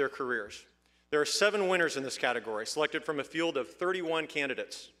stages of their careers. There are 7 winners in this category, selected from a field of 31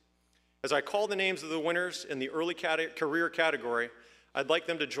 candidates. As I call the names of the winners in the early career category, I'd like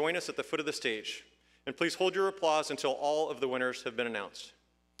them to join us at the foot of the stage. And please hold your applause until all of the winners have been announced.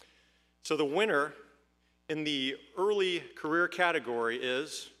 So the winner in the early career category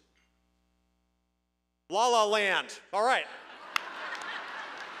is La La Land. All right.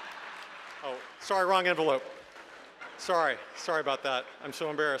 Oh, sorry, wrong envelope. Sorry about that. I'm so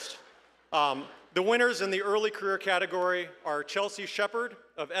embarrassed. The winners in the early career category are Chelsea Shepard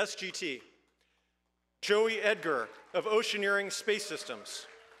of SGT, Joey Edgar of Oceaneering Space Systems,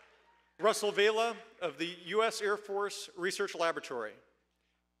 Russell Vela of the U.S. Air Force Research Laboratory,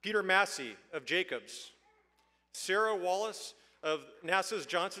 Peter Massey of Jacobs, Sarah Wallace of NASA's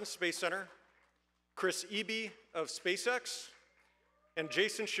Johnson Space Center, Chris Eby of SpaceX, and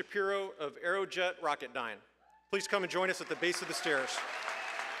Jason Shapiro of Aerojet Rocketdyne. Please come and join us at the base of the stairs.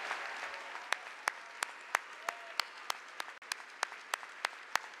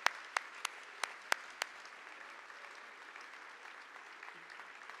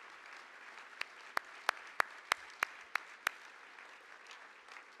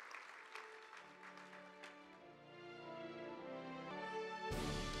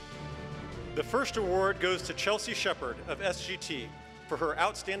 The first award goes to Chelsea Shepard of SGT for her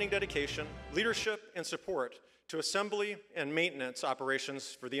outstanding dedication, leadership, and support to assembly and maintenance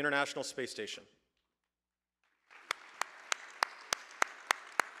operations for the International Space Station.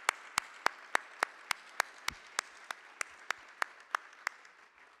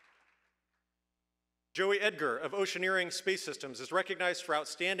 Joey Edgar of Oceaneering Space Systems is recognized for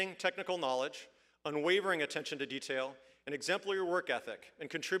outstanding technical knowledge, unwavering attention to detail, and exemplary work ethic in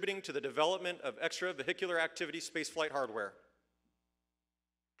contributing to the development of extravehicular activity spaceflight hardware.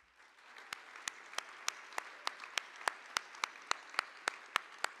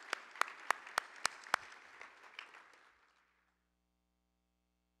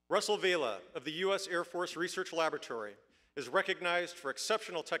 Russell Vela of the U.S. Air Force Research Laboratory is recognized for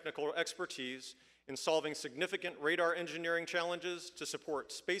exceptional technical expertise in solving significant radar engineering challenges to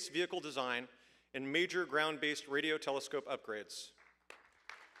support space vehicle design and major ground-based radio telescope upgrades.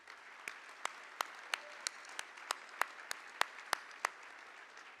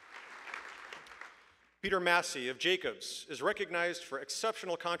 Peter Massey of Jacobs is recognized for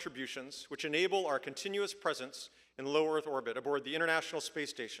exceptional contributions which enable our continuous presence in low Earth orbit aboard the International Space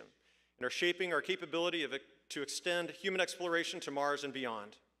Station and are shaping our capability to extend human exploration to Mars and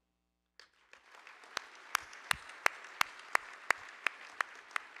beyond.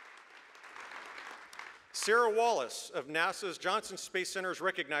 Sarah Wallace of NASA's Johnson Space Center is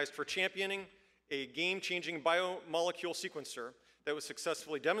recognized for championing a game-changing biomolecule sequencer that was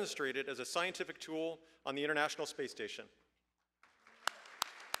successfully demonstrated as a scientific tool on the International Space Station.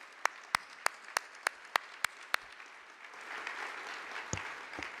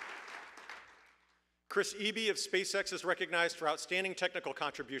 Chris Eby of SpaceX is recognized for outstanding technical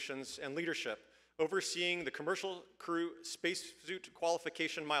contributions and leadership, overseeing the Commercial Crew Spacesuit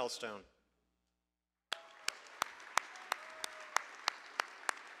Qualification milestone.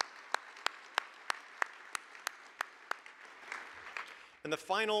 And the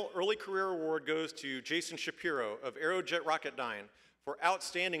final early career award goes to Jason Shapiro of Aerojet Rocketdyne for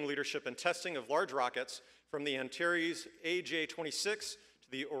outstanding leadership in testing of large rockets from the Antares AJ-26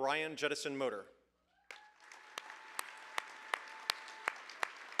 to the Orion Jettison motor.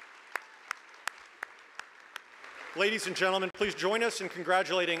 Ladies and gentlemen, please join us in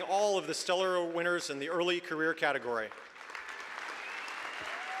congratulating all of the stellar winners in the early career category.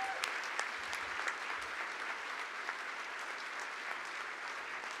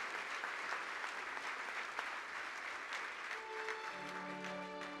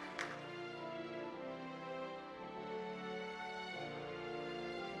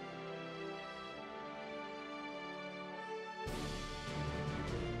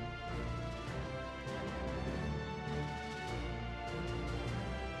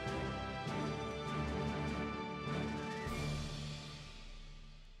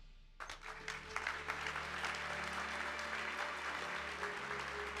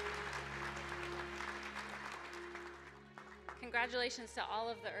 Congratulations to all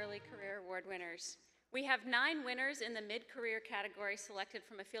of the early career award winners. We have 9 winners in the mid-career category selected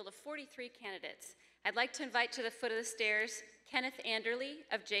from a field of 43 candidates. I'd like to invite to the foot of the stairs Kenneth Anderle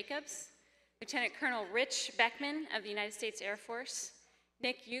of Jacobs, Lieutenant Colonel Rich Beckman of the United States Air Force,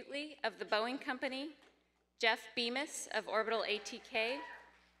 Nick Utley of the Boeing Company, Jeff Bemis of Orbital ATK,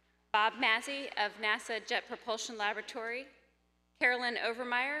 Bob Mazzy of NASA Jet Propulsion Laboratory, Carolyn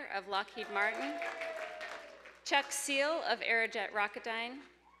Overmeyer of Lockheed Martin, Chuck Seal of Aerojet Rocketdyne,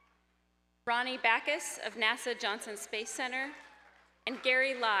 Ronnie Backus of NASA Johnson Space Center, and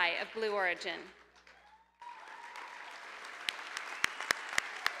Gary Lai of Blue Origin.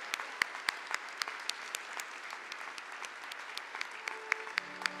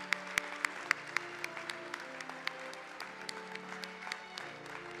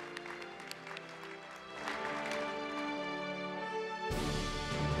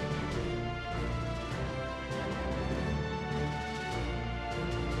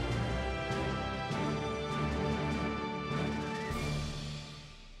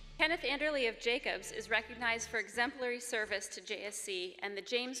 Kenneth Anderle of Jacobs is recognized for exemplary service to JSC and the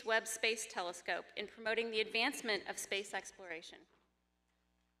James Webb Space Telescope in promoting the advancement of space exploration.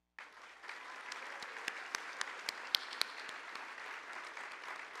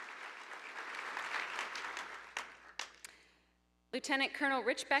 Lieutenant Colonel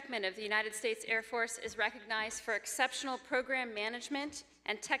Rich Beckman of the United States Air Force is recognized for exceptional program management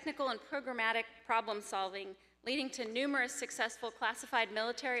and technical and programmatic problem solving, leading to numerous successful classified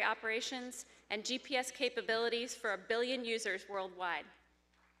military operations and GPS capabilities for 1 billion users worldwide.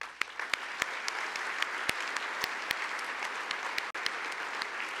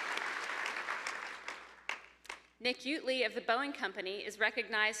 Nick Utley of the Boeing Company is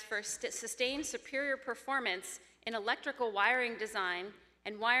recognized for sustained superior performance in electrical wiring design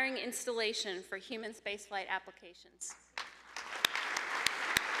and wiring installation for human spaceflight applications.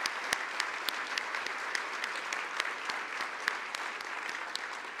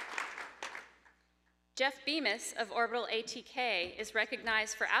 Jeff Bemis of Orbital ATK is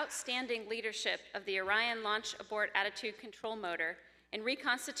recognized for outstanding leadership of the Orion Launch Abort Attitude Control Motor in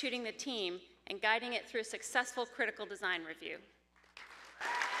reconstituting the team and guiding it through a successful critical design review.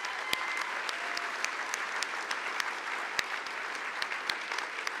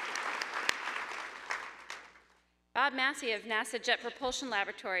 Bob Massey of NASA Jet Propulsion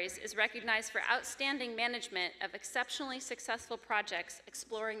Laboratories is recognized for outstanding management of exceptionally successful projects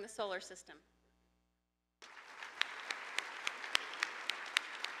exploring the solar system.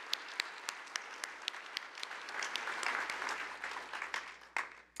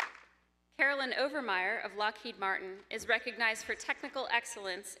 Carolyn Overmeyer of Lockheed Martin is recognized for technical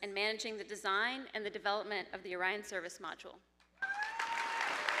excellence in managing the design and the development of the Orion Service Module.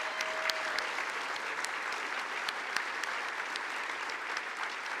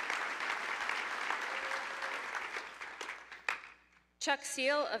 Chuck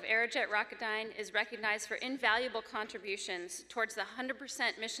Seal of Aerojet Rocketdyne is recognized for invaluable contributions towards the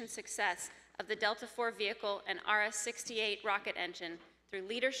 100% mission success of the Delta IV vehicle and RS-68 rocket engine through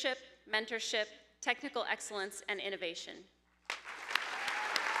leadership, mentorship, technical excellence, and innovation.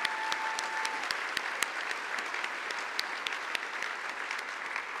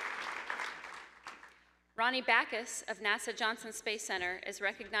 Ronnie Backus of NASA Johnson Space Center is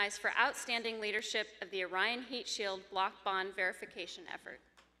recognized for outstanding leadership of the Orion Heat Shield block bond verification effort.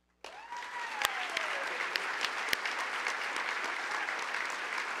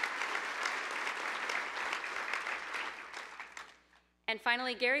 And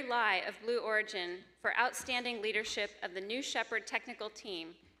finally, Gary Lai of Blue Origin for outstanding leadership of the New Shepard technical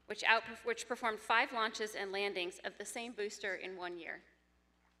team, which performed 5 launches and landings of the same booster in 1 year.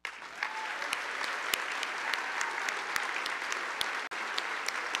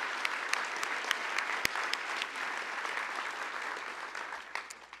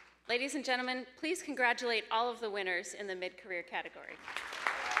 Ladies and gentlemen, please congratulate all of the winners in the mid-career category.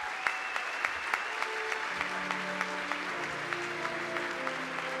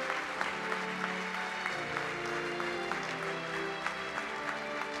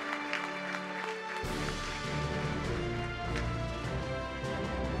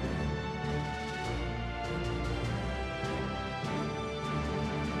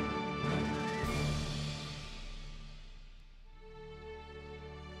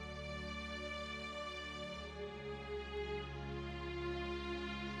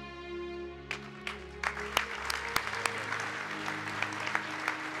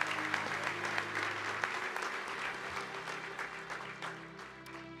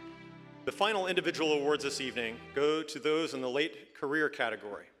 The final individual awards this evening go to those in the late career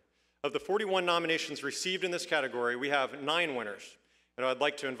category. Of the 41 nominations received in this category, we have 9 winners, and I'd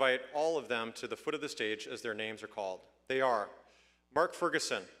like to invite all of them to the foot of the stage as their names are called. They are Mark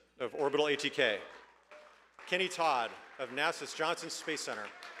Ferguson of Orbital ATK, Kenny Todd of NASA's Johnson Space Center,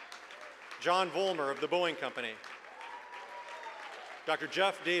 John Vollmer of the Boeing Company, Dr.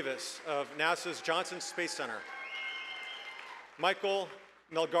 Jeff Davis of NASA's Johnson Space Center, Michael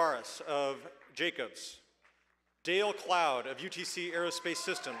Melgaris of Jacobs, Dale Cloud of UTC Aerospace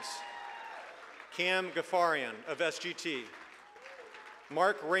Systems, Cam Ghaffarian of SGT,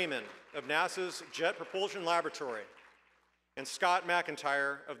 Mark Raymond of NASA's Jet Propulsion Laboratory, and Scott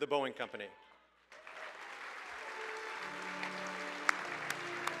McIntyre of the Boeing Company.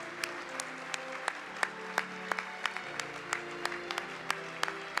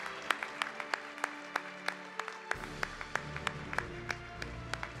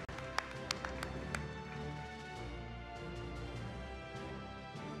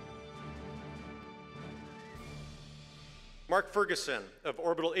 Mark Ferguson of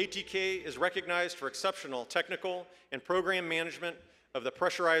Orbital ATK is recognized for exceptional technical and program management of the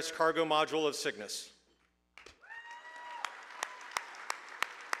pressurized cargo module of Cygnus.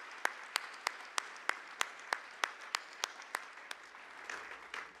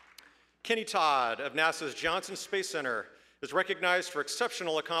 Kenny Todd of NASA's Johnson Space Center is recognized for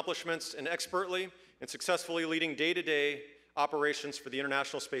exceptional accomplishments in expertly and successfully leading day-to-day operations for the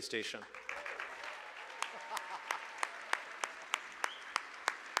International Space Station.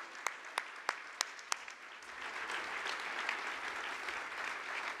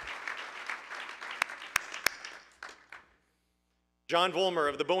 John Vollmer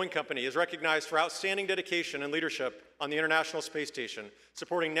of the Boeing Company is recognized for outstanding dedication and leadership on the International Space Station,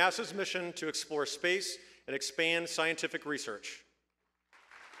 supporting NASA's mission to explore space and expand scientific research.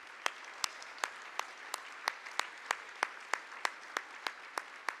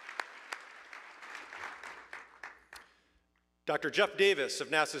 Dr. Jeff Davis of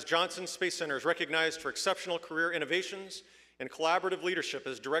NASA's Johnson Space Center is recognized for exceptional career innovations and collaborative leadership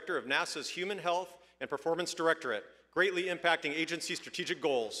as Director of NASA's Human Health and Performance Directorate, greatly impacting agency strategic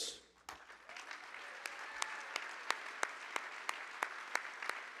goals.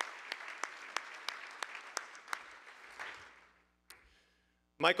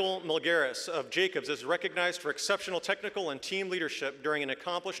 Michael Milgaris of Jacobs is recognized for exceptional technical and team leadership during an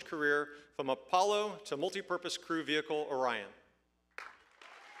accomplished career from Apollo to multi-purpose crew vehicle Orion.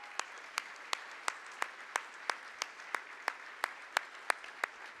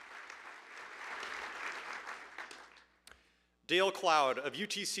 Dale Cloud of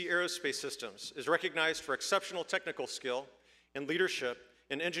UTC Aerospace Systems is recognized for exceptional technical skill and leadership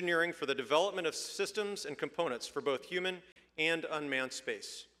in engineering for the development of systems and components for both human and unmanned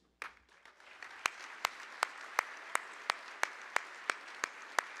space.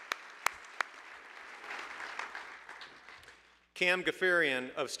 Cam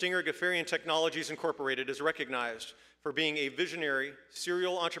Ghaffarian of Stinger Ghaffarian Technologies Incorporated is recognized for being a visionary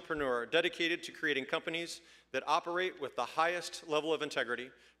serial entrepreneur dedicated to creating companies that operate with the highest level of integrity,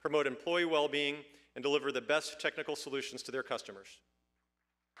 promote employee well-being, and deliver the best technical solutions to their customers.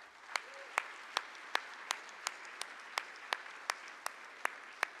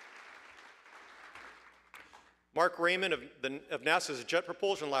 Mark Raymond of NASA's Jet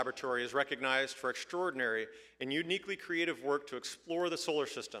Propulsion Laboratory is recognized for extraordinary and uniquely creative work to explore the solar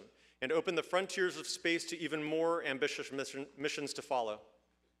system and open the frontiers of space to even more ambitious missions to follow.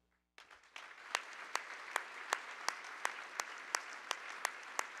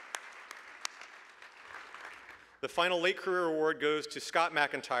 The final late career award goes to Scott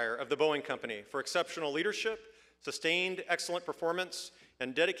McIntyre of the Boeing Company for exceptional leadership, sustained excellent performance,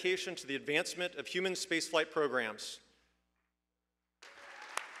 and dedication to the advancement of human spaceflight programs.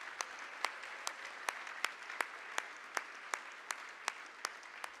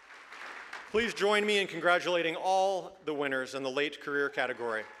 Please join me in congratulating all the winners in the late career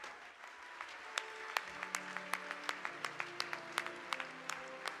category.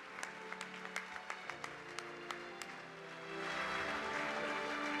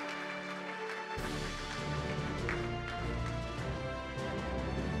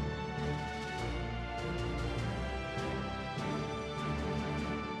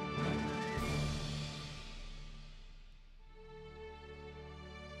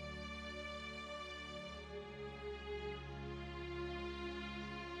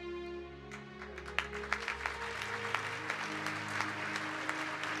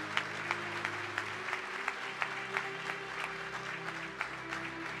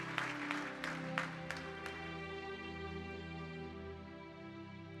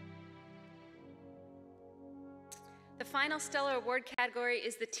 The final Stellar Award category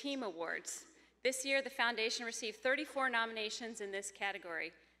is the Team Awards. This year, the Foundation received 34 nominations in this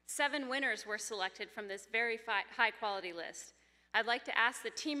category. 7 winners were selected from this very high-quality list. I'd like to ask the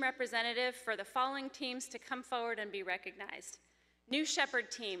team representative for the following teams to come forward and be recognized. New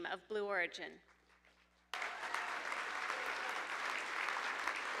Shepard Team of Blue Origin.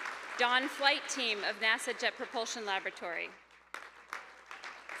 Dawn Flight Team of NASA Jet Propulsion Laboratory.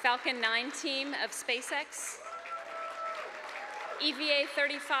 Falcon 9 Team of SpaceX. EVA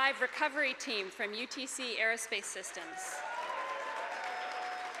 35 Recovery Team from UTC Aerospace Systems.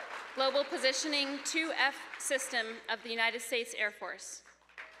 Global Positioning 2F System of the United States Air Force.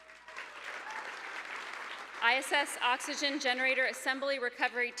 ISS Oxygen Generator Assembly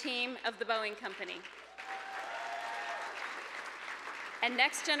Recovery Team of the Boeing Company. And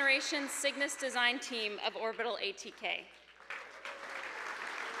Next Generation Cygnus Design Team of Orbital ATK.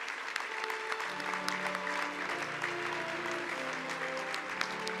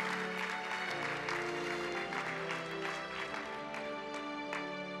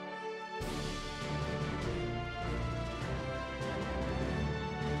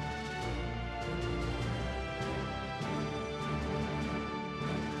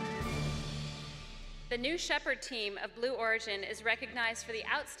 The New Shepard Team of Blue Origin is recognized for the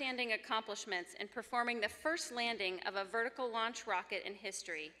outstanding accomplishments in performing the first landing of a vertical launch rocket in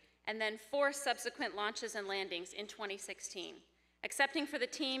history, and then 4 subsequent launches and landings in 2016. Accepting for the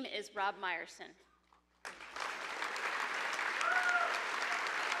team is Rob Meyerson.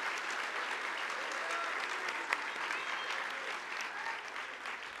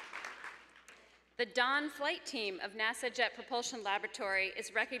 The Dawn Flight Team of NASA Jet Propulsion Laboratory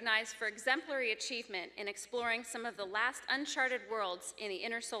is recognized for exemplary achievement in exploring some of the last uncharted worlds in the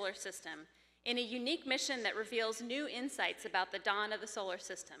inner solar system in a unique mission that reveals new insights about the dawn of the solar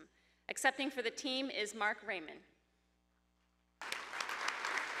system. Accepting for the team is Mark Raymond.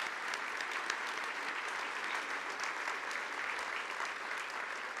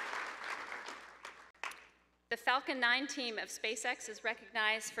 The Falcon 9 team of SpaceX is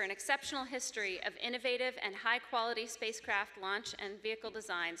recognized for an exceptional history of innovative and high-quality spacecraft launch and vehicle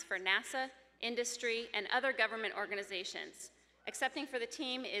designs for NASA, industry, and other government organizations. Accepting for the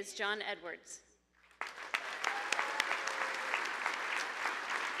team is John Edwards.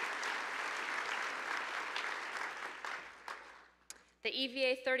 The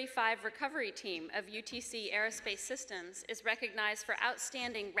EVA-35 recovery team of UTC Aerospace Systems is recognized for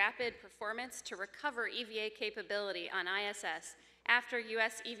outstanding rapid performance to recover EVA capability on ISS after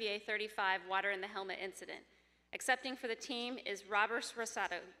US EVA-35 water in the helmet incident. Accepting for the team is Robert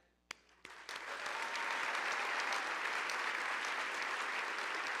Rosado.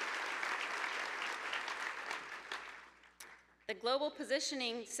 The Global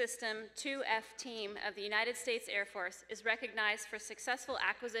Positioning System 2F team of the United States Air Force is recognized for successful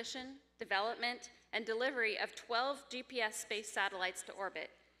acquisition, development, and delivery of 12 GPS space satellites to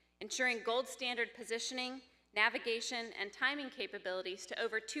orbit, ensuring gold standard positioning, navigation, and timing capabilities to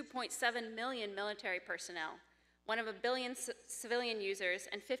over 2.7 million military personnel, one of 1 billion civilian users,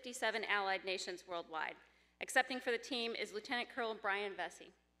 and 57 allied nations worldwide. Accepting for the team is Lieutenant Colonel Brian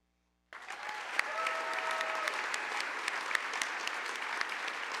Vesey.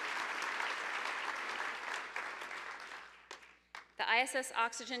 The ISS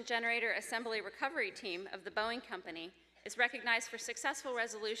Oxygen Generator Assembly Recovery Team of the Boeing Company is recognized for successful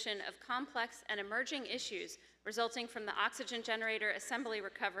resolution of complex and emerging issues resulting from the oxygen generator assembly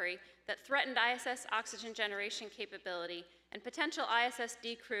recovery that threatened ISS oxygen generation capability and potential ISS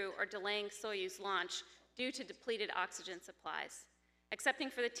decrew or delaying Soyuz launch due to depleted oxygen supplies.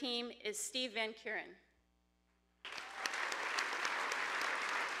 Accepting for the team is Steve Van Kuren.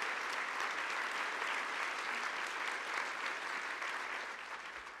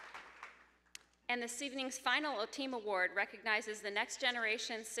 And this evening's final team award recognizes the Next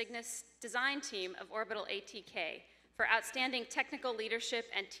Generation Cygnus Design Team of Orbital ATK for outstanding technical leadership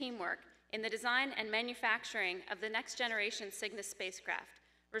and teamwork in the design and manufacturing of the next generation Cygnus spacecraft,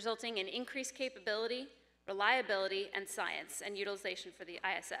 resulting in increased capability, reliability, and science and utilization for the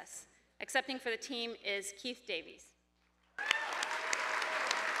ISS. Accepting for the team is Keith Davies.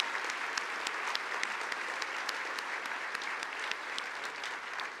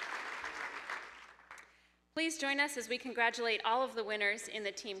 Please join us as we congratulate all of the winners in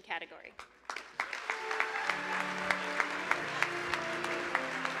the team category.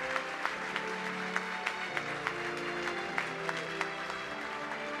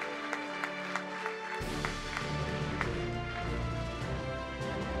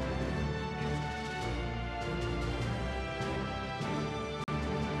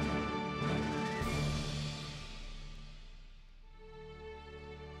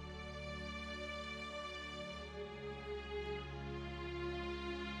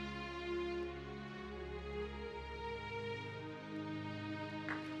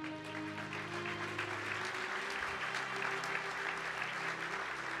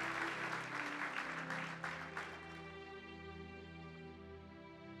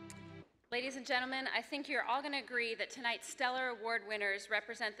 Ladies and gentlemen, I think you're all going to agree that tonight's Stellar Award winners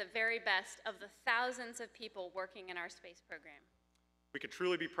represent the very best of the thousands of people working in our space program. We could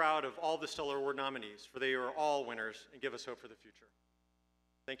truly be proud of all the Stellar Award nominees, for they are all winners and give us hope for the future.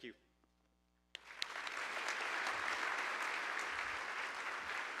 Thank you.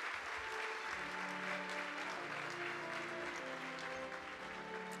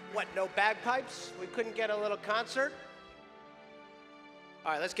 What, no bagpipes? We couldn't get a little concert?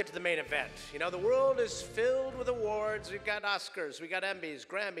 All right, let's get to the main event. You know, the world is filled with awards. We've got Oscars, we got Emmys,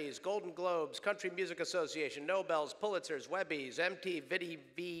 Grammys, Golden Globes, Country Music Association, Nobels, Pulitzers, Webbies,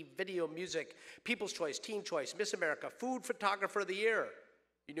 MTV Video Music, People's Choice, Teen Choice, Miss America, Food Photographer of the Year.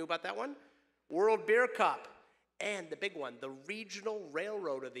 You knew about that one? World Beer Cup. And the big one, the Regional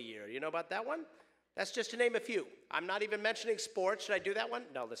Railroad of the Year. You know about that one? That's just to name a few. I'm not even mentioning sports. Should I do that one?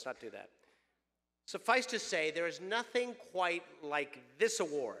 No, let's not do that. Suffice to say, there is nothing quite like this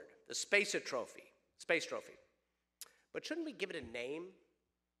award, the Space Trophy. But shouldn't we give it a name?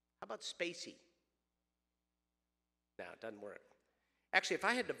 How about Spacey? No, it doesn't work. Actually, if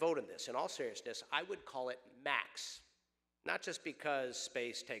I had to vote on this, in all seriousness, I would call it Max. Not just because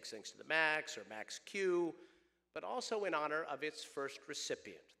space takes things to the max or Max Q, but also in honor of its first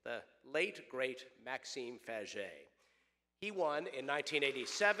recipient, the late, great Maxime Faget. He won in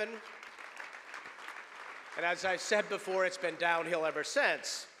 1987. And as I said before, it's been downhill ever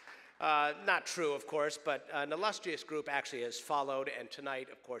since. Not true, of course, but an illustrious group actually has followed, and tonight,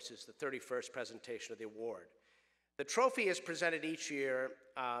 of course, is the 31st presentation of the award. The trophy is presented each year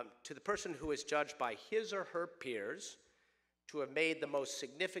to the person who is judged by his or her peers to have made the most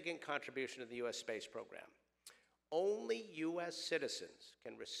significant contribution to the U.S. space program. only U.S. citizens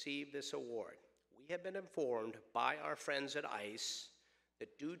can receive this award. We have been informed by our friends at ICE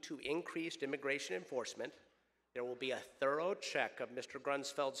that due to increased immigration enforcement, there will be a thorough check of Mr.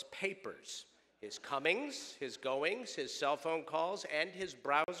 Grunsfeld's papers, his comings, his goings, his cell phone calls, and his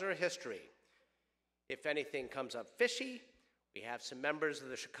browser history. If anything comes up fishy, we have some members of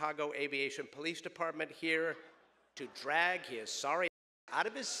the Chicago Aviation Police Department here to drag his sorry out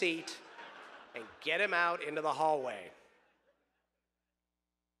of his seat and get him out into the hallway.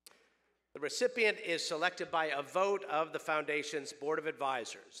 The recipient is selected by a vote of the Foundation's Board of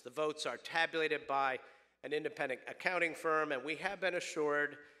Advisors. The votes are tabulated by an independent accounting firm, and we have been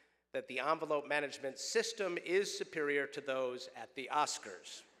assured that the envelope management system is superior to those at the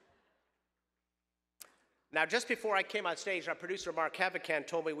Oscars. Now, just before I came on stage, our producer, Mark Havacan,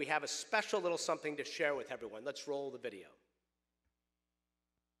 told me we have a special little something to share with everyone. Let's roll the video.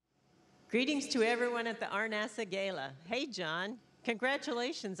 Greetings to everyone at the RNASA Gala. Hey, John.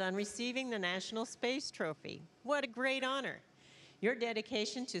 Congratulations on receiving the National Space Trophy. What a great honor. Your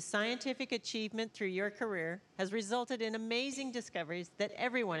dedication to scientific achievement through your career has resulted in amazing discoveries that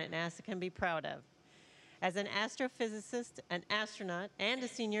everyone at NASA can be proud of. As an astrophysicist, an astronaut, and a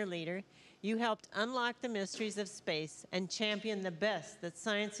senior leader, you helped unlock the mysteries of space and champion the best that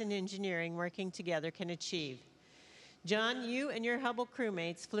science and engineering working together can achieve. John, you and your Hubble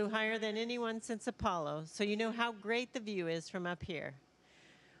crewmates flew higher than anyone since Apollo, so you know how great the view is from up here.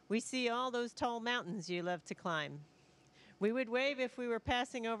 We see all those tall mountains you love to climb. We would wave if we were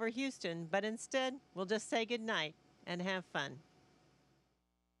passing over Houston, but instead, we'll just say goodnight and have fun.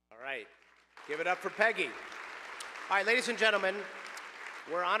 All right, give it up for Peggy. All right, ladies and gentlemen,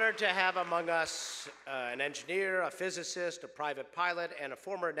 we're honored to have among us an engineer, a physicist, a private pilot, and a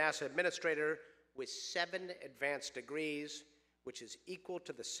former NASA administrator with 7 advanced degrees, which is equal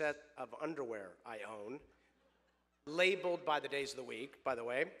to the set of underwear I own, labeled by the days of the week, by the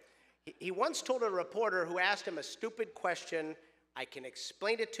way. He once told a reporter who asked him a stupid question, "I can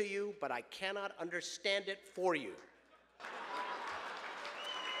explain it to you, but I cannot understand it for you."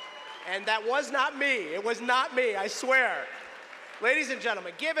 And that was not me. It was not me, I swear. Ladies and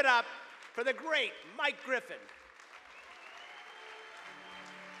gentlemen, give it up for the great Mike Griffin.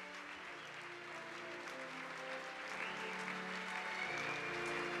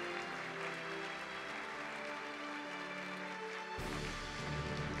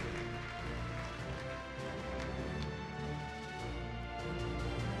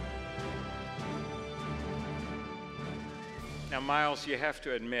 Now, Miles, you have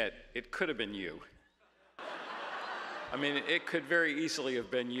to admit, it could have been you. I mean, it could very easily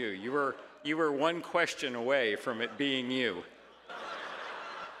have been you. You were one question away from it being you.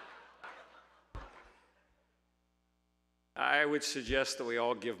 I would suggest that we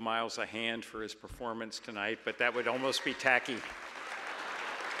all give Miles a hand for his performance tonight, but that would almost be tacky.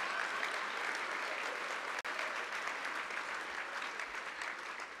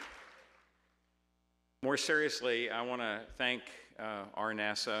 More seriously, I want to thank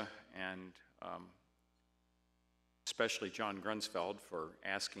RNASA and especially John Grunsfeld for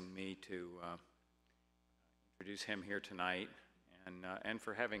asking me to introduce him here tonight and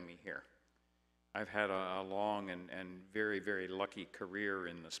for having me here. I've had a long and very, very lucky career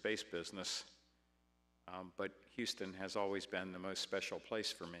in the space business, but Houston has always been the most special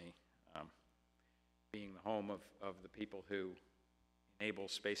place for me, being the home of the people who enable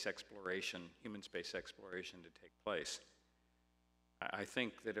space exploration, human space exploration to take place. I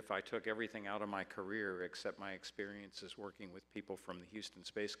think that if I took everything out of my career except my experiences working with people from the Houston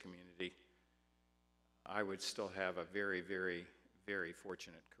space community, I would still have a very, very, very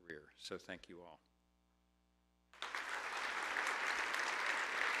fortunate career. So thank you all.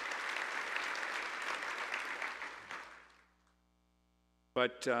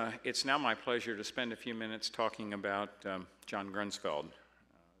 But it's now my pleasure to spend a few minutes talking about John Grunsfeld.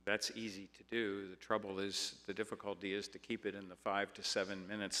 That's easy to do. The trouble is, the difficulty is to keep it in the 5 to 7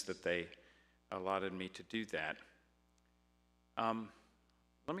 minutes that they allotted me to do that.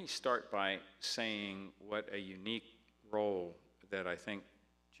 Let me start by saying what a unique role that I think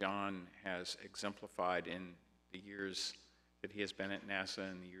John has exemplified in the years that he has been at NASA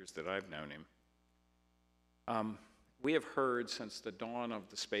and the years that I've known him. We have heard since the dawn of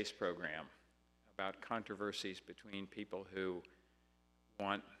the space program about controversies between people who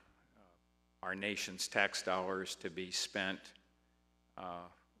want our nation's tax dollars to be spent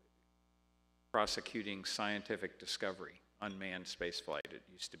prosecuting scientific discovery, unmanned spaceflight, it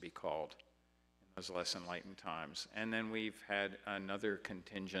used to be called in those less enlightened times. And then we've had another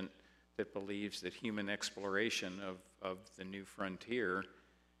contingent that believes that human exploration of the new frontier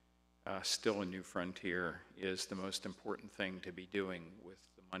still a new frontier, is the most important thing to be doing with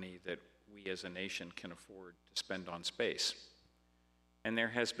the money that we as a nation can afford to spend on space. And there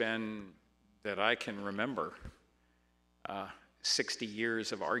has been, that I can remember, 60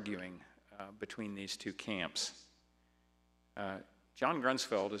 years of arguing between these two camps. John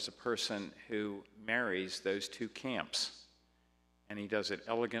Grunsfeld is a person who marries those two camps, and he does it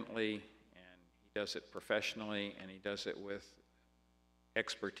elegantly, and he does it professionally, and he does it with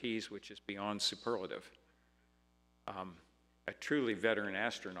expertise which is beyond superlative. A truly veteran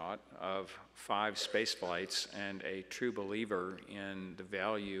astronaut of 5 space flights and a true believer in the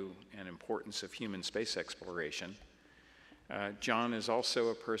value and importance of human space exploration. John is also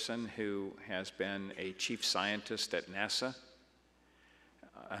a person who has been a chief scientist at NASA,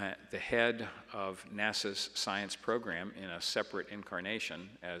 the head of NASA's science program in a separate incarnation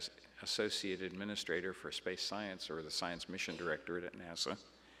as Associate Administrator for Space Science, or the Science Mission Directorate at NASA.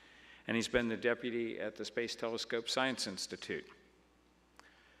 And he's been the deputy at the Space Telescope Science Institute.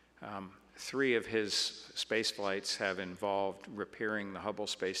 3 of his space flights have involved repairing the Hubble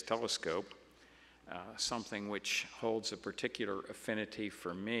Space Telescope, something which holds a particular affinity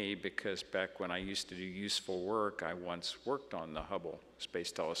for me because back when I used to do useful work, I once worked on the Hubble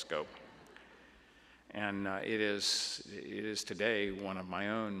Space Telescope. And it is today one of my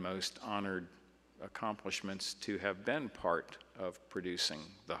own most honored accomplishments to have been part of producing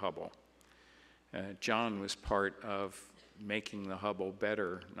the Hubble. John was part of making the Hubble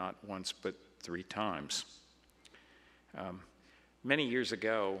better, not once but 3 times. Many years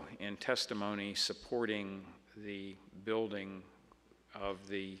ago, in testimony supporting the building of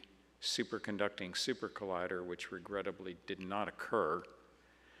the superconducting supercollider, which regrettably did not occur,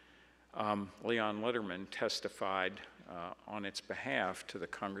 Leon Letterman testified on its behalf to the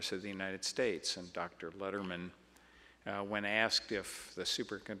Congress of the United States, and Dr. Letterman, when asked if the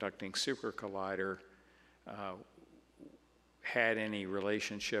superconducting supercollider had any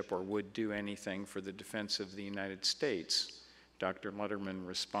relationship or would do anything for the defense of the United States, Dr. Letterman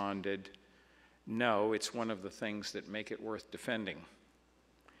responded, "No, it's one of the things that make it worth defending."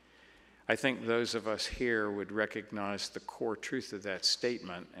 I think those of us here would recognize the core truth of that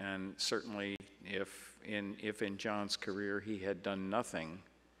statement, and certainly if in John's career he had done nothing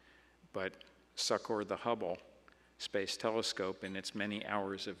but succor the Hubble Space Telescope in its many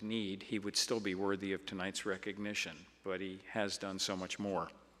hours of need, he would still be worthy of tonight's recognition, but he has done so much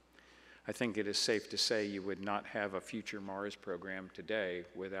more. I think it is safe to say you would not have a future Mars program today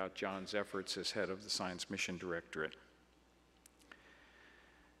without John's efforts as head of the Science Mission Directorate.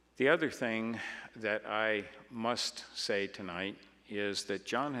 The other thing that I must say tonight is that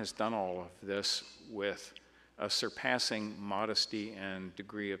John has done all of this with a surpassing modesty and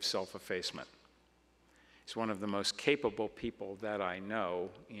degree of self-effacement. He's one of the most capable people that I know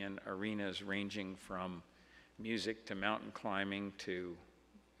in arenas ranging from music to mountain climbing to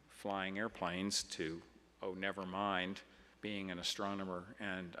flying airplanes to, oh, never mind, being an astronomer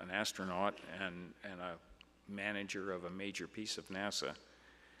and an astronaut and a manager of a major piece of NASA.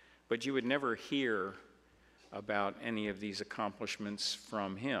 But you would never hear about any of these accomplishments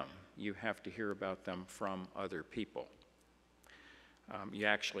from him. You have to hear about them from other people. You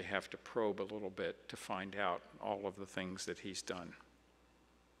actually have to probe a little bit to find out all of the things that he's done.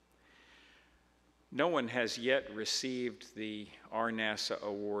 No one has yet received the RNASA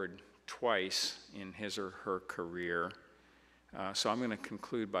award twice in his or her career, so I'm going to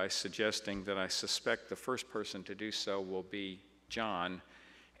conclude by suggesting that I suspect the first person to do so will be John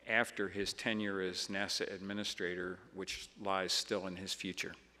after his tenure as NASA administrator, which lies still in his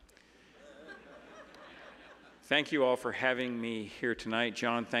future. Thank you all for having me here tonight.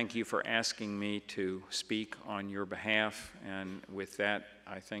 John, thank you for asking me to speak on your behalf. And with that,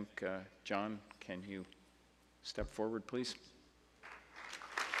 I think, John, can you step forward, please?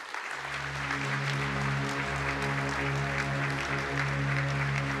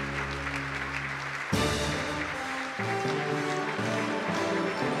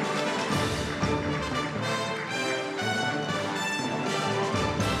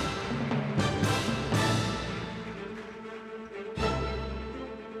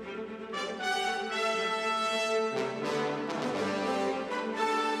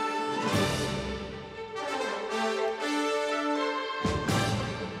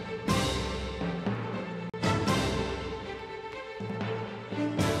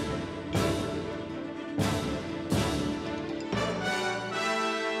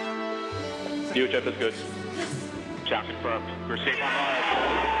 UHF is good. Chat confirmed. We're safe on Mars.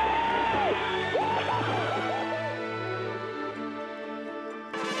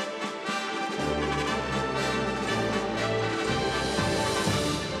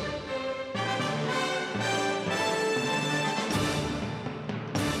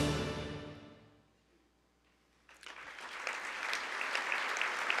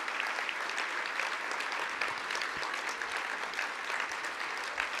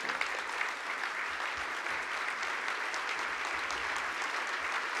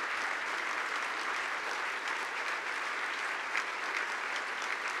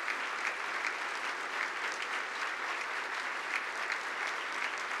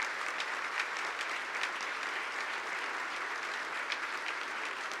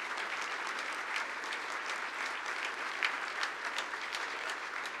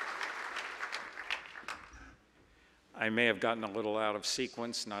 may have gotten a little out of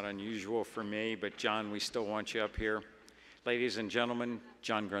sequence, not unusual for me, but John, we still want you up here. Ladies and gentlemen,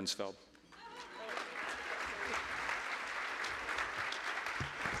 John Grunsfeld.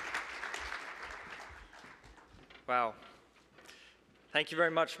 Wow. Thank you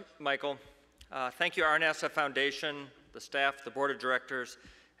very much, Michael. Thank you, RNASA Foundation, the staff, the board of directors,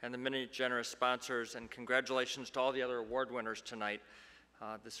 and the many generous sponsors, and congratulations to all the other award winners tonight.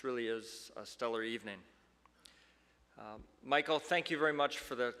 This really is a stellar evening. Michael, thank you very much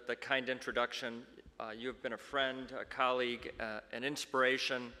for the kind introduction. You have been a friend, a colleague, an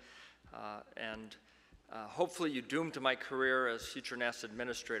inspiration, and hopefully you doomed my career as future NASA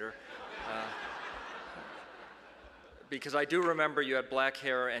administrator. Because I do remember you had black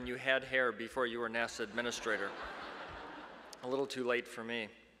hair and you had hair before you were NASA administrator. A little too late for me.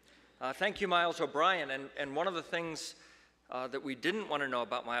 Thank you, Miles O'Brien. And one of the things that we didn't want to know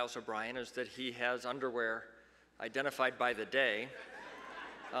about Miles O'Brien is that he has underwear identified by the day.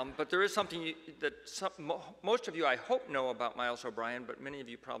 But there is something that most of you, I hope, know about Miles O'Brien, but many of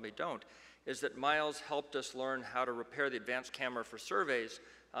you probably don't, is that Miles helped us learn how to repair the advanced camera for surveys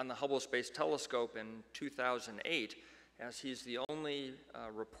on the Hubble Space Telescope in 2008, as he's the only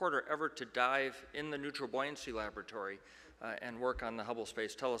reporter ever to dive in the neutral buoyancy laboratory and work on the Hubble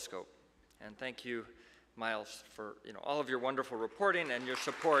Space Telescope. And thank you, Miles, for all of your wonderful reporting and your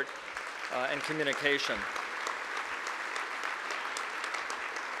support and communication.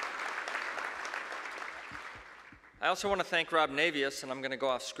 I also want to thank Rob Navius, and I'm going to go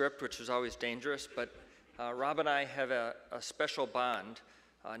off script, which is always dangerous, but Rob and I have a special bond,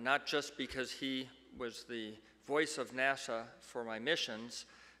 not just because he was the voice of NASA for my missions,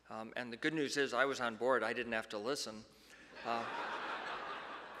 and the good news is I was on board, I didn't have to listen.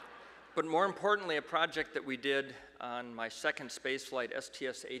 But more importantly, a project that we did on my second space flight,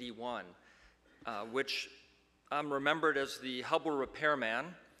 STS-81, which I'm remembered as the Hubble repairman,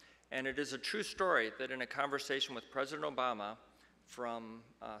 and it is a true story that in a conversation with President Obama from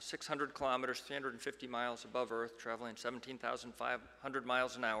 600 kilometers, 350 miles above Earth, traveling 17,500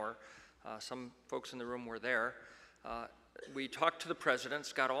 miles an hour, some folks in the room were there, we talked to the president,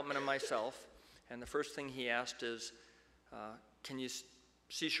 Scott Altman and myself, and the first thing he asked is, can you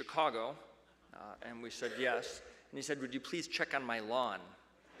see Chicago? And we said yes. And he said, would you please check on my lawn?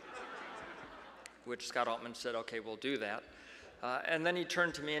 Which Scott Altman said, okay, we'll do that. And then he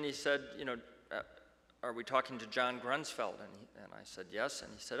turned to me and he said, are we talking to John Grunsfeld? And I said, yes.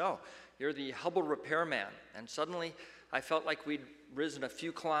 And he said, oh, you're the Hubble repairman. And suddenly I felt like we'd risen a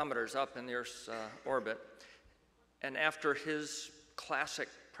few kilometers up in the Earth's orbit. And after his classic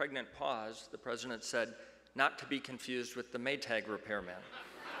pregnant pause, the president said, not to be confused with the Maytag repairman.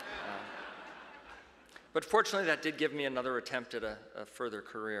 But fortunately, that did give me another attempt at a further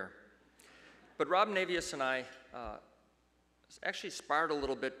career. But Rob Navius and I actually sparred a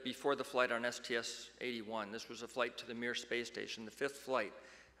little bit before the flight on STS-81. This was a flight to the Mir space station, the 5th flight.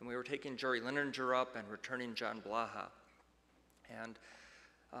 And we were taking Jerry Linenger up and returning John Blaha. And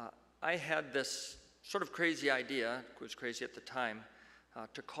I had this sort of crazy idea, it was crazy at the time,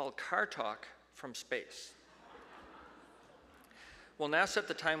 to call Car Talk from space. Well, NASA at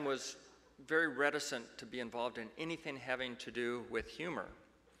the time was very reticent to be involved in anything having to do with humor.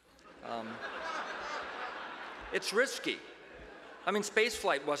 It's risky. I mean, space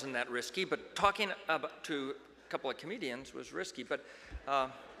flight wasn't that risky, but talking to a couple of comedians was risky. But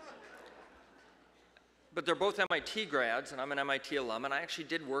they're both MIT grads, and I'm an MIT alum, and I actually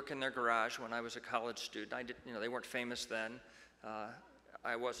did work in their garage when I was a college student. They weren't famous then.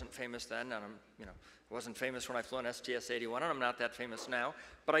 I wasn't famous then, and I wasn't famous when I flew on STS-81, and I'm not that famous now.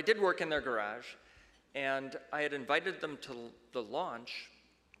 But I did work in their garage, and I had invited them to the launch,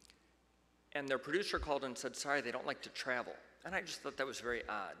 and their producer called and said, sorry, they don't like to travel. And I just thought that was very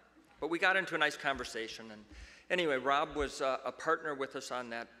odd. But we got into a nice conversation. And anyway, Rob was a partner with us on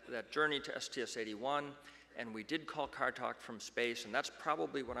that journey to STS-81. And we did call Car Talk from space. And that's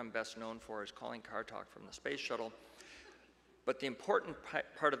probably what I'm best known for, is calling Car Talk from the space shuttle. But the important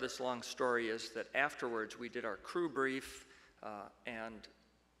part of this long story is that afterwards we did our crew brief. And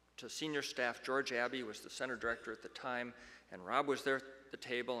to senior staff, George Abbey was the center director at the time. And Rob was there at the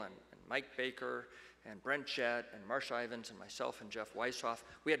table, and Mike Baker, and Brent Jett, and Marsh Ivins, and myself, and Jeff Weishoff.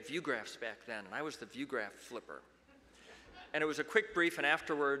 We had view graphs back then, and I was the view graph flipper. And it was a quick brief, and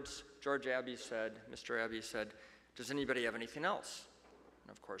afterwards, Mr. Abbey said, does anybody have anything else?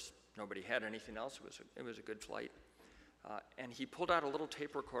 And of course, nobody had anything else. It was a good flight. And he pulled out a little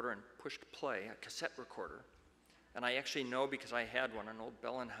tape recorder and pushed play, a cassette recorder. And I actually know because I had one, an old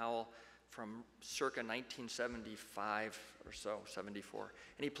Bell and Howell from circa 1975 or so, 74.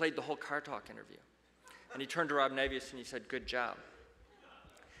 And he played the whole Car Talk interview. And he turned to Rob Navius and he said, "Good job."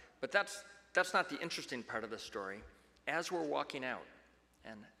 But that's not the interesting part of the story. As we're walking out,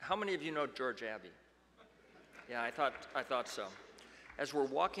 and how many of you know George Abbey? Yeah, I thought so. As we're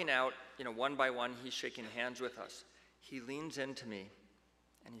walking out, you know, one by one, he's shaking hands with us. He leans into me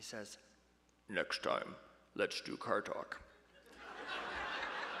and he says, "Next time, let's do car talk."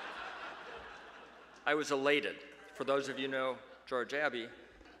 I was elated. For those of you who know George Abbey,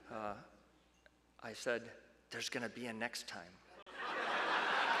 I said, "There's going to be a next time."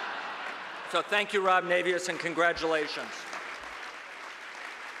 So thank you, Rob Navius, and congratulations.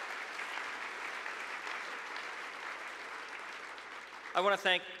 I want to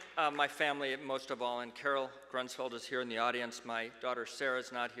thank my family most of all, and Carol Grunsfeld is here in the audience. My daughter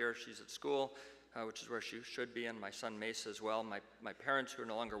Sarah's not here. She's at school, which is where she should be, and my son Mace as well. My parents who are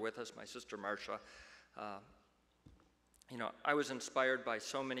no longer with us, my sister Marcia. You know, I was inspired by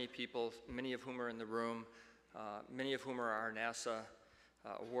so many people, many of whom are in the room, many of whom are our RNASA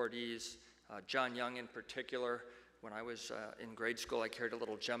awardees. John Young in particular. When I was in grade school, I carried a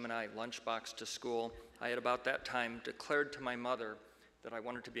little Gemini lunchbox to school. I had about that time declared to my mother that I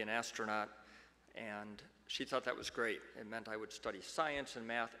wanted to be an astronaut, and she thought that was great. It meant I would study science and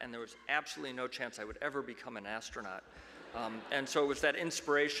math, and there was absolutely no chance I would ever become an astronaut. And so it was that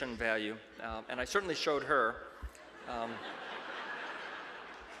inspiration value, and I certainly showed her.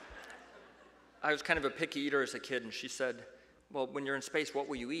 I was kind of a picky eater as a kid, and she said, "Well, when you're in space, what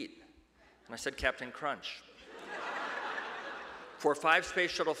will you eat?" And I said, "Captain Crunch." For 5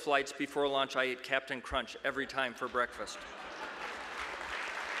 space shuttle flights before launch, I ate Captain Crunch every time for breakfast.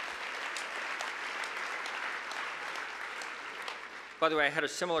 By the way, I had a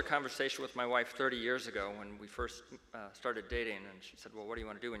similar conversation with my wife 30 years ago when we first started dating, and she said, "Well, what do you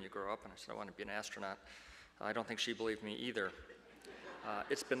want to do when you grow up?" And I said, "I want to be an astronaut." I don't think she believed me either.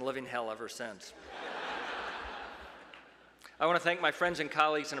 It's been living hell ever since. I want to thank my friends and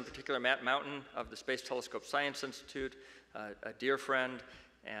colleagues, and in particular Matt Mountain of the Space Telescope Science Institute, a dear friend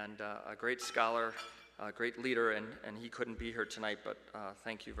and a great scholar, a great leader, and he couldn't be here tonight, but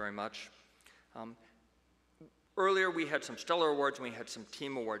thank you very much. Earlier we had some stellar awards and we had some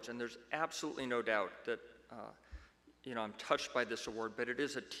team awards, and there's absolutely no doubt that you know, I'm touched by this award, but it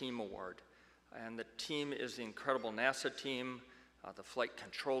is a team award. And the team is the incredible NASA team, the flight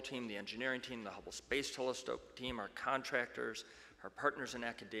control team, the engineering team, the Hubble Space Telescope team, our contractors, our partners in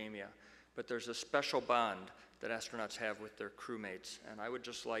academia. But there's a special bond that astronauts have with their crewmates. And I would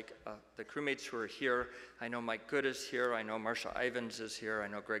just like the crewmates who are here, I know Mike Good is here, I know Marcia Ivins is here, I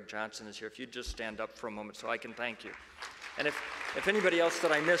know Greg Johnson is here. If you'd just stand up for a moment so I can thank you. And if anybody else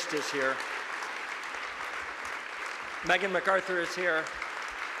that I missed is here, Megan MacArthur is here.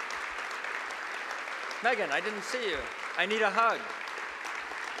 Megan, I didn't see you. I need a hug.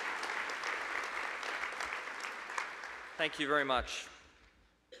 Thank you very much.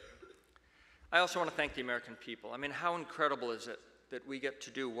 I also want to thank the American people. I mean, how incredible is it that we get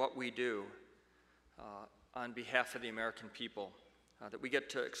to do what we do on behalf of the American people, that we get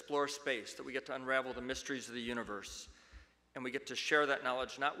to explore space, that we get to unravel the mysteries of the universe, and we get to share that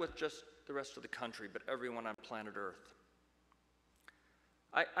knowledge not with just the rest of the country, but everyone on planet Earth.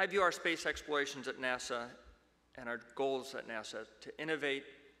 I view our space explorations at NASA and our goals at NASA to innovate,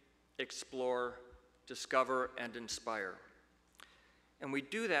 explore, discover, and inspire. And we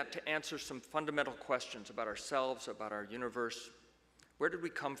do that to answer some fundamental questions about ourselves, about our universe. Where did we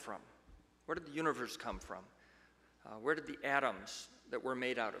come from? Where did the universe come from? Where did the atoms that we're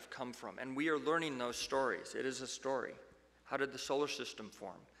made out of come from? And we are learning those stories. It is a story. How did the solar system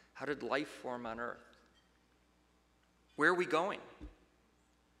form? How did life form on Earth? Where are we going?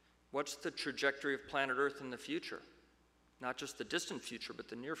 What's the trajectory of planet Earth in the future? Not just the distant future, but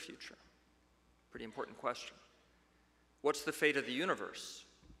the near future. Pretty important question. What's the fate of the universe?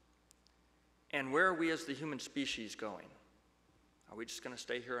 And where are we as the human species going? Are we just going to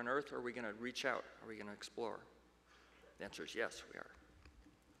stay here on Earth, or are we going to reach out? Are we going to explore? The answer is yes, we are.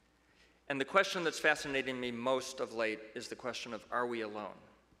 And the question that's fascinating me most of late is the question of, are we alone?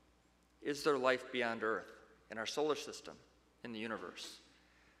 Is there life beyond Earth, in our solar system, in the universe?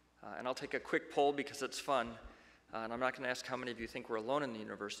 And I'll take a quick poll because it's fun, and I'm not going to ask how many of you think we're alone in the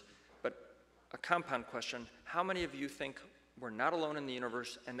universe, but a compound question: how many of you think we're not alone in the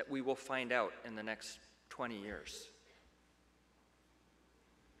universe and that we will find out in the next 20 years?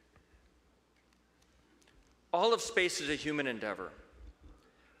 All of space is a human endeavor.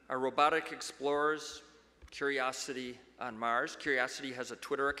 Our robotic explorers, Curiosity on Mars. Curiosity has a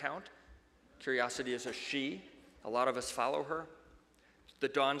Twitter account. Curiosity is a she. A lot of us follow her. The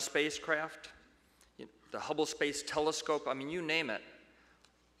Dawn spacecraft, the Hubble Space Telescope, I mean, you name it.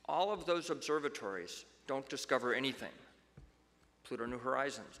 All of those observatories don't discover anything. Pluto New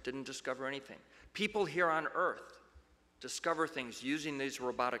Horizons didn't discover anything. People here on Earth discover things using these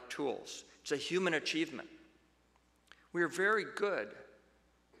robotic tools. It's a human achievement. We are very good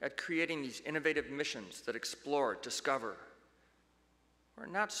at creating these innovative missions that explore, discover. We're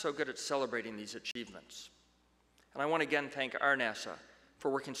not so good at celebrating these achievements. And I want to again thank RNASA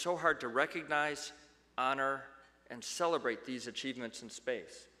for working so hard to recognize, honor, and celebrate these achievements in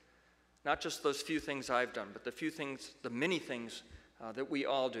space. Not just those few things I've done, but the many things that we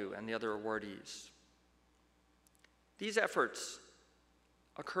all do and the other awardees. These efforts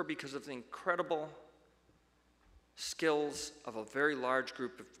occur because of the incredible skills of a very large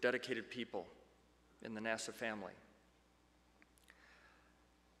group of dedicated people in the NASA family.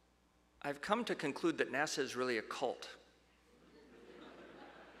 I've come to conclude that NASA is really a cult.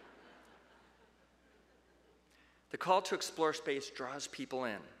 The call to explore space draws people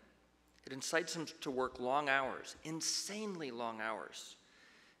in. It incites them to work long hours, insanely long hours,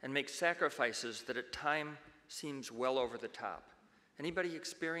 and make sacrifices that at times seems well over the top. Anybody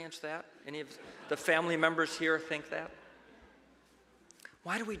experience that? Any of the family members here think that?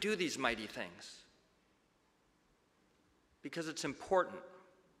 Why do we do these mighty things? Because it's important.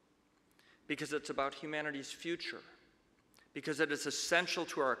 Because it's about humanity's future. Because it is essential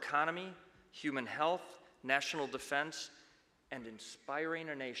to our economy, human health, national defense, and inspiring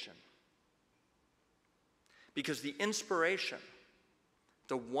a nation. Because the inspiration,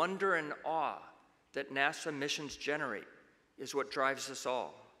 the wonder and awe that NASA missions generate is what drives us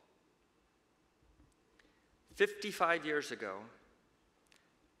all. 55 years ago,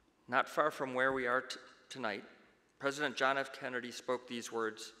 not far from where we are tonight, President John F. Kennedy spoke these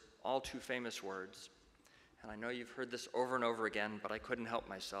words, all too famous words, and I know you've heard this over and over again, but I couldn't help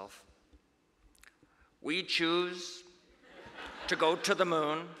myself. We choose to go to the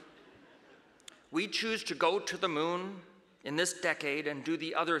moon. We choose to go to the moon in this decade and do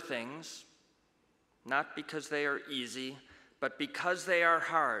the other things, not because they are easy, but because they are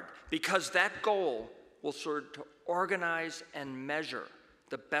hard, because that goal will serve to organize and measure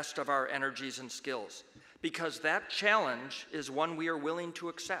the best of our energies and skills, because that challenge is one we are willing to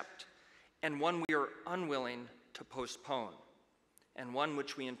accept and one we are unwilling to postpone, and one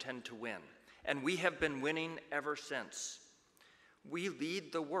which we intend to win. And we have been winning ever since. We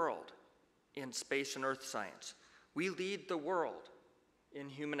lead the world in space and earth science. We lead the world in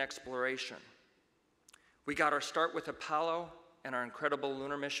human exploration. We got our start with Apollo and our incredible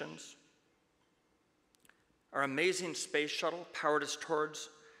lunar missions. Our amazing space shuttle powered us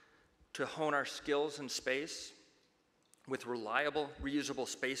to hone our skills in space with reliable, reusable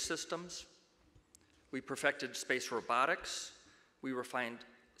space systems. We perfected space robotics. We refined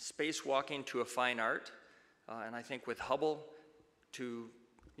spacewalking to a fine art, and I think with Hubble to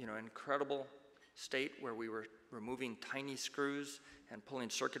incredible state where we were removing tiny screws and pulling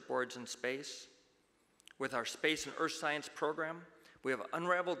circuit boards in space. With our space and earth science program, we have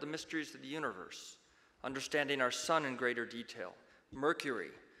unraveled the mysteries of the universe, understanding our sun in greater detail, Mercury,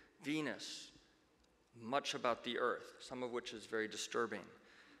 Venus, much about the Earth, some of which is very disturbing,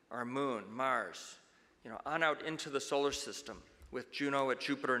 our moon, Mars, on out into the solar system with Juno at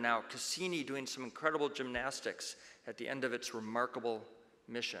Jupiter now, Cassini doing some incredible gymnastics at the end of its remarkable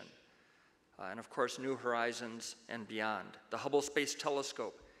mission, and of course, New Horizons and beyond. The Hubble Space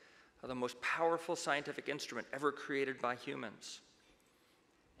Telescope, the most powerful scientific instrument ever created by humans.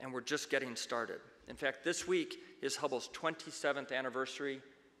 And we're just getting started. In fact, this week is Hubble's 27th anniversary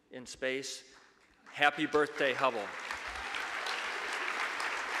in space. Happy birthday, Hubble.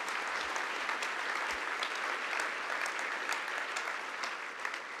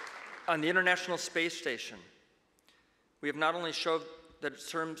 On the International Space Station, we have not only showed that it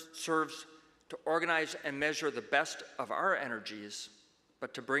serves to organize and measure the best of our energies,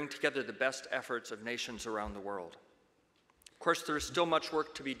 but to bring together the best efforts of nations around the world. Of course, there is still much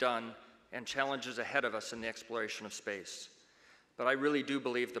work to be done and challenges ahead of us in the exploration of space, but I really do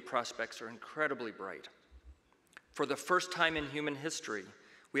believe the prospects are incredibly bright. For the first time in human history,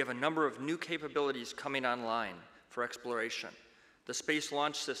 we have a number of new capabilities coming online for exploration. The Space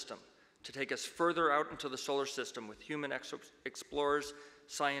Launch System, to take us further out into the solar system with human explorers,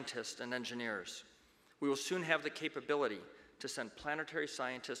 scientists, and engineers. We will soon have the capability to send planetary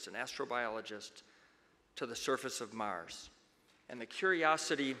scientists and astrobiologists to the surface of Mars. And the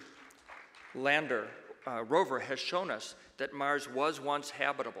Curiosity lander rover has shown us that Mars was once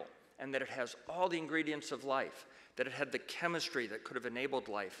habitable and that it has all the ingredients of life, that it had the chemistry that could have enabled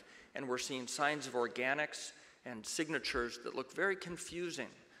life. And we're seeing signs of organics and signatures that look very confusing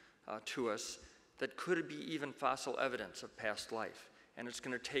to us that could be even fossil evidence of past life. and it's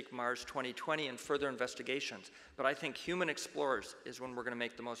going to take Mars 2020 and further investigations. But I think human explorers is when we're going to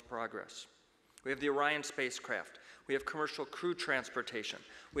make the most progress. We have the Orion spacecraft. We have commercial crew transportation.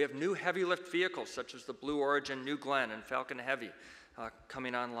 We have new heavy lift vehicles such as the Blue Origin, New Glenn, and Falcon Heavy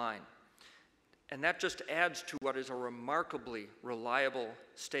coming online. And that just adds to what is a remarkably reliable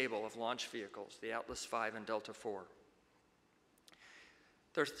stable of launch vehicles, the Atlas V and Delta IV.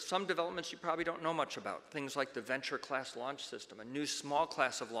 There's some developments you probably don't know much about, things like the Venture class launch system, a new small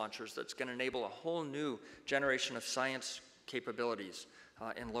class of launchers that's going to enable a whole new generation of science capabilities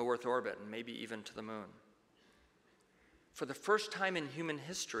in low Earth orbit and maybe even to the moon. For the first time in human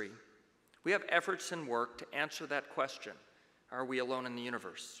history, we have efforts and work to answer that question, are we alone in the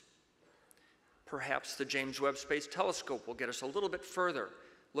universe? Perhaps the James Webb Space Telescope will get us a little bit further,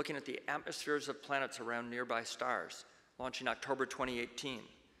 looking at the atmospheres of planets around nearby stars, launching October 2018.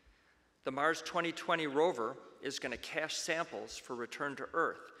 The Mars 2020 rover is going to cache samples for return to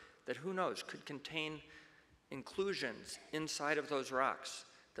Earth that, who knows, could contain inclusions inside of those rocks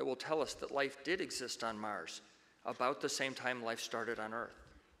that will tell us that life did exist on Mars about the same time life started on Earth.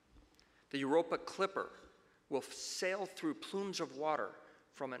 The Europa Clipper will sail through plumes of water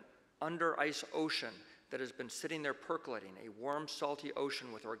from an under ice ocean that has been sitting there percolating, a warm, salty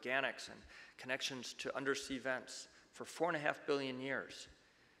ocean with organics and connections to undersea vents for 4.5 billion years.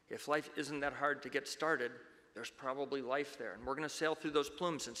 If life isn't that hard to get started, there's probably life there. And we're going to sail through those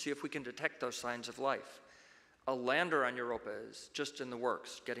plumes and see if we can detect those signs of life. A lander on Europa is just in the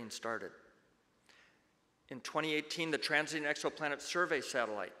works, getting started. In 2018, the Transiting Exoplanet Survey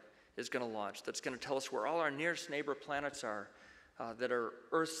satellite is going to launch. That's going to tell us where all our nearest neighbor planets are that are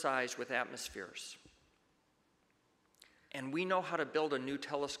Earth-sized with atmospheres. And we know how to build a new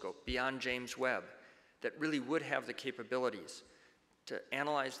telescope beyond James Webb that really would have the capabilities to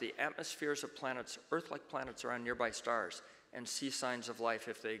analyze the atmospheres of planets, Earth-like planets around nearby stars, and see signs of life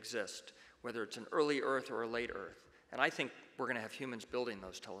if they exist, whether it's an early Earth or a late Earth. And I think we're going to have humans building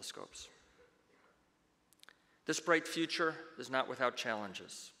those telescopes. This bright future is not without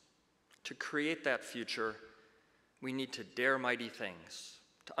challenges. To create that future, we need to dare mighty things,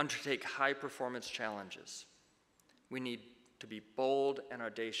 to undertake high-performance challenges. We need to be bold and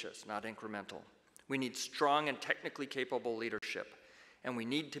audacious, not incremental. We need strong and technically capable leadership, and we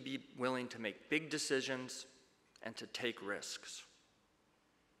need to be willing to make big decisions and to take risks.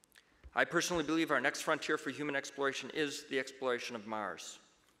 I personally believe our next frontier for human exploration is the exploration of Mars.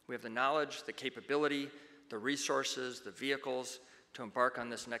 We have the knowledge, the capability, the resources, the vehicles to embark on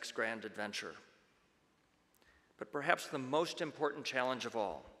this next grand adventure. But perhaps the most important challenge of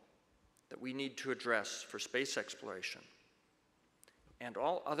all that we need to address for space exploration and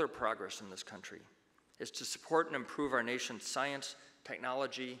all other progress in this country is to support and improve our nation's science,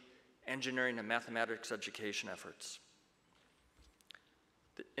 technology, engineering, and mathematics education efforts.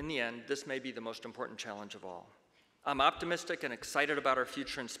 In the end, this may be the most important challenge of all. I'm optimistic and excited about our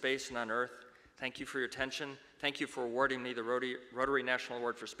future in space and on Earth. Thank you for your attention. Thank you for awarding me the Rotary National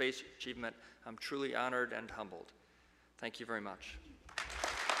Award for Space Achievement. I'm truly honored and humbled. Thank you very much.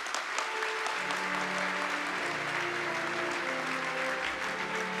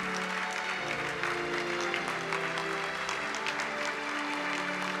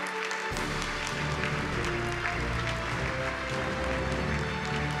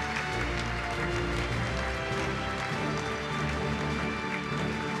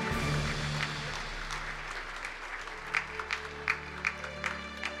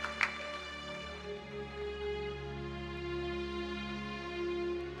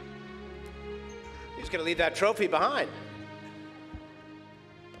 Going to leave that trophy behind.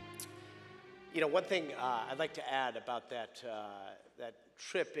 You know, one thing I'd like to add about that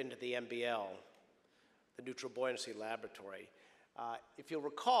trip into the NBL, the Neutral Buoyancy Laboratory. If you'll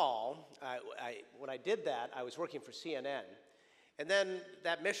recall, when I did that, I was working for CNN, and then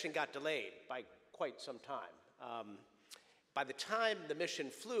that mission got delayed by quite some time. By the time the mission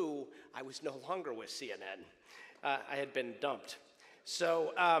flew, I was no longer with CNN. I had been dumped.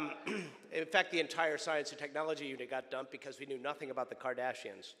 So, in fact, the entire science and technology unit got dumped because we knew nothing about the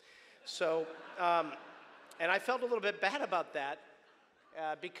Kardashians. So, and I felt a little bit bad about that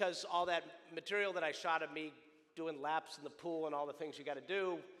because all that material that I shot of me doing laps in the pool and all the things you got to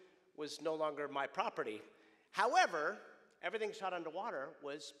do was no longer my property. However, everything shot underwater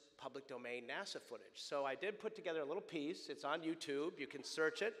was public domain NASA footage. So I did put together a little piece. It's on YouTube. You can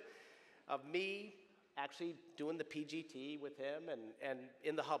search it, of me actually doing the PGT with him and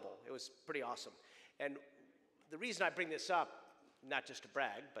in the Hubble. It was pretty awesome. And the reason I bring this up, not just to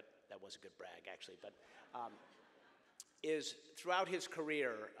brag, but that was a good brag actually, but is throughout his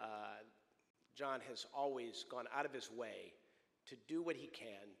career, John has always gone out of his way to do what he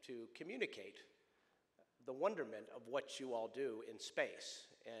can to communicate the wonderment of what you all do in space.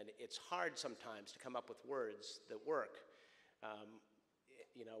 And it's hard sometimes to come up with words that work.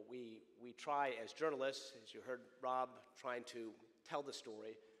 You know, we try as journalists, as you heard Rob, trying to tell the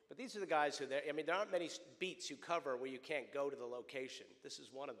story, but these are the guys who, I mean, there aren't many beats you cover where you can't go to the location. This is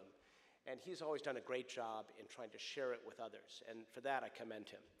one of them. And he's always done a great job in trying to share it with others. And for that, I commend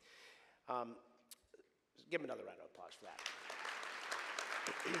him. Give him another round of applause for that.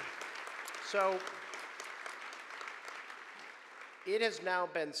 So, it has now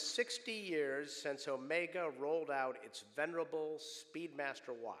been 60 years since Omega rolled out its venerable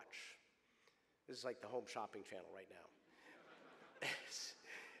Speedmaster watch. This is like the home shopping channel right now.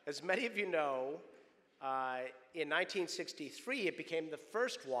 As many of you know, in 1963, it became the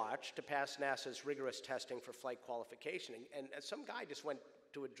first watch to pass NASA's rigorous testing for flight qualification. And some guy just went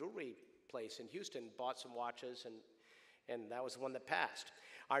to a jewelry place in Houston, bought some watches, and that was the one that passed.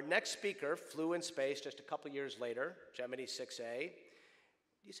 Our next speaker flew in space just a couple years later, Gemini 6A.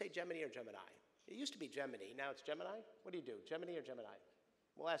 Do you say Gemini or Gemini? It used to be Gemini, now it's Gemini? What do you do, Gemini or Gemini?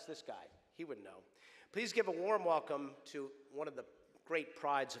 We'll ask this guy, he would know. Please give a warm welcome to one of the great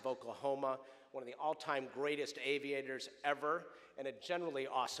prides of Oklahoma, one of the all-time greatest aviators ever, and a generally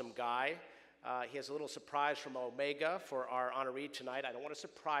awesome guy. He has a little surprise from Omega for our honoree tonight. I don't want to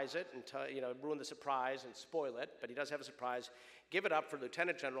surprise it and ruin the surprise and spoil it, but he does have a surprise. Give it up for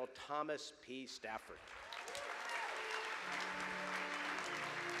Lieutenant General Thomas P. Stafford.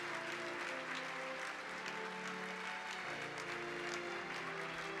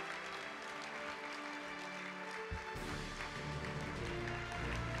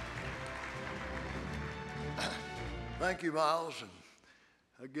 Thank you, Miles. And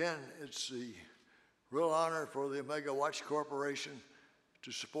again, it's the real honor for the Omega Watch Corporation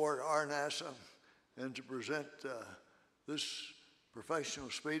to support RNASA and to present this professional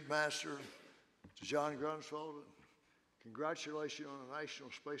Speedmaster to John Grunsfeld. Congratulations on the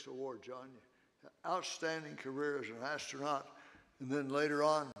National Space Award, John. Outstanding career as an astronaut, and then later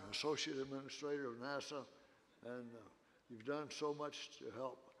on, Associate Administrator of NASA, and you've done so much to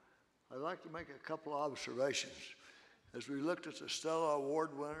help. I'd like to make a couple of observations. As we looked at the Stella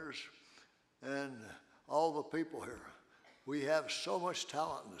Award winners and all the people here, we have so much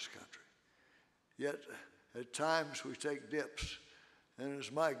talent in this country. Yet, at times, we take dips. And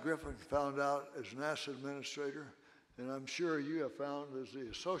as Mike Griffin found out as NASA Administrator, and I'm sure you have found as the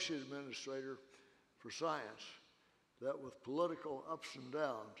Associate Administrator for Science, that with political ups and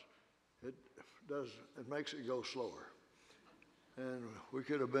downs, it makes it go slower. And we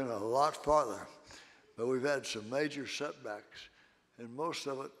could have been a lot farther. But we've had some major setbacks, and most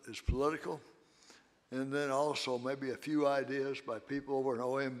of it is political, and then also maybe a few ideas by people over in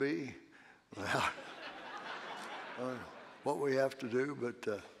OMB on what we have to do. But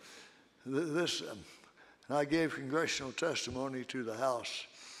and I gave congressional testimony to the House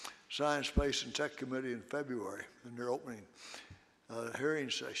Science, Space, and Tech Committee in February in their opening hearing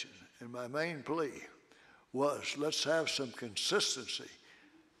session, and my main plea was let's have some consistency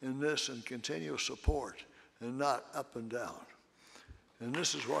in this and continual support and not up and down. And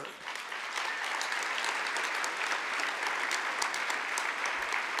this is what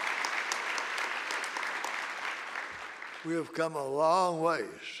we have come a long ways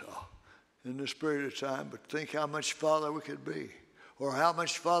in this period of time, but think how much farther we could be or how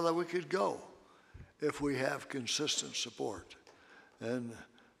much farther we could go if we have consistent support. And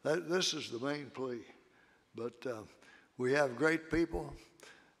this is the main plea. But we have great people.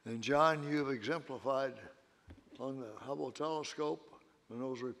 And John, you've exemplified on the Hubble telescope and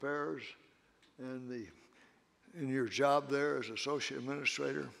those repairs and in your job there as Associate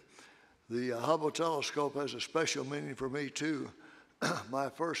Administrator. The Hubble telescope has a special meaning for me too. My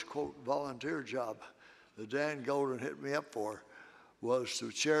first, quote, volunteer job that Dan Golden hit me up for was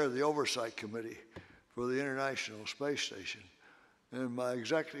to chair the Oversight Committee for the International Space Station. And my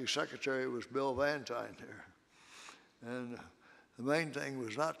executive secretary was Bill Vantine there. And the main thing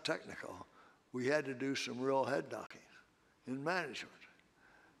was not technical. We had to do some real head knocking in management.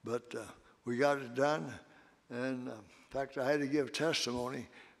 But we got it done. And in fact, I had to give testimony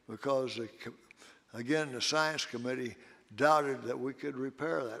because, again, the Science Committee doubted that we could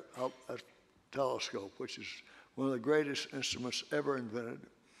repair that telescope, which is one of the greatest instruments ever invented.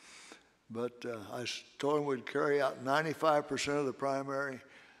 But I told them we'd carry out 95% of the primary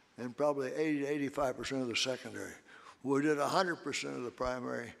and probably 80 to 85% of the secondary. We did 100% of the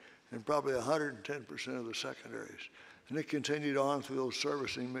primary and probably 110% of the secondaries. And it continued on through those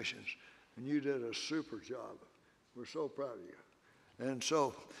servicing missions. And you did a super job. We're so proud of you. And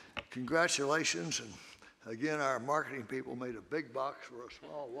so, congratulations, and Again, our marketing people made a big box for a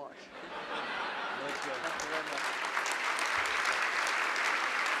small watch. Thank you very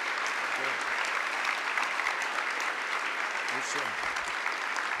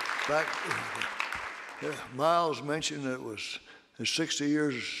much. Miles mentioned that it was 60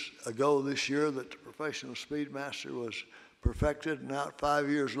 years ago this year that the professional Speedmaster was perfected, and now 5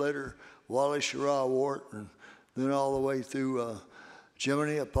 years later, Wally Schirra Award, and then all the way through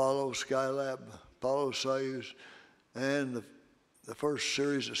Gemini, Apollo, Skylab, Apollo Soyuz, and the first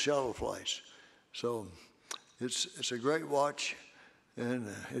series of shuttle flights. So it's a great watch, and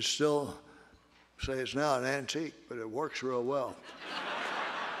it's still, say it's now an antique, but it works real well.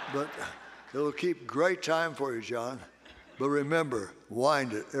 But it'll keep great time for you, John. But remember,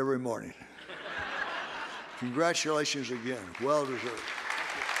 wind it every morning. Congratulations again, well deserved.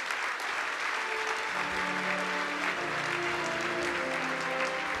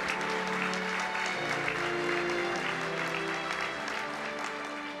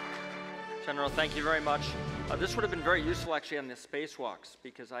 General, thank you very much. This would have been very useful actually on the spacewalks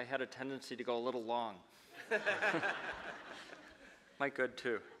because I had a tendency to go a little long. Mike, good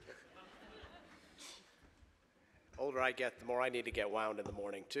too. The older I get, the more I need to get wound in the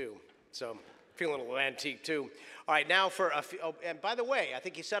morning too. So feeling a little antique too. All right, now for a few, oh, and by the way, I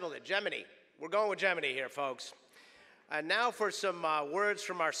think you settled it, Gemini. We're going with Gemini here, folks. And now for some words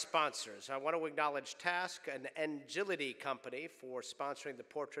from our sponsors. I want to acknowledge Task, an agility company, for sponsoring the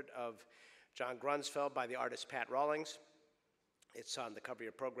portrait of John Grunsfeld by the artist Pat Rawlings. It's on the cover of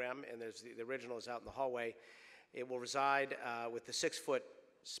your program, and there's the original is out in the hallway. It will reside with the 6-foot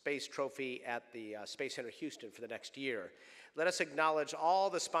space trophy at the Space Center Houston for the next year. Let us acknowledge all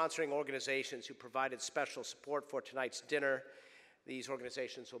the sponsoring organizations who provided special support for tonight's dinner. These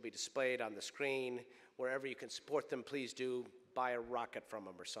organizations will be displayed on the screen. Wherever you can support them, please do. Buy a rocket from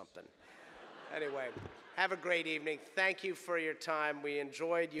them or something. Anyway, have a great evening. Thank you for your time. We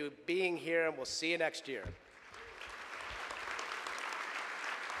enjoyed you being here, and we'll see you next year.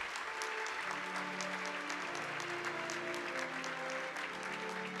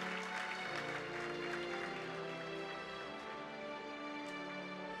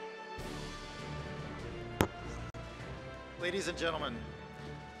 Ladies and gentlemen,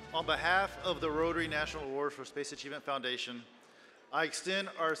 on behalf of the Rotary National Award for Space Achievement Foundation, I extend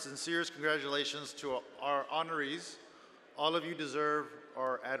our sincerest congratulations to our honorees. All of you deserve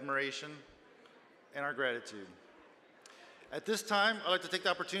our admiration and our gratitude. At this time, I'd like to take the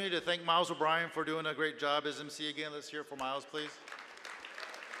opportunity to thank Miles O'Brien for doing a great job as MC again. Let's hear it for Miles, please.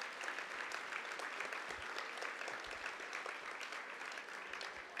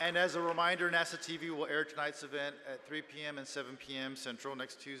 And as a reminder, NASA TV will air tonight's event at 3 p.m. and 7 p.m. Central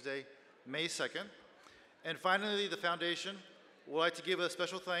next Tuesday, May 2nd. And finally, the Foundation would like to give a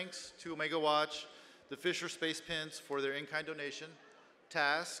special thanks to Omega Watch, the Fisher Space Pins for their in-kind donation,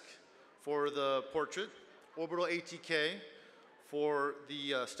 Task for the portrait, Orbital ATK for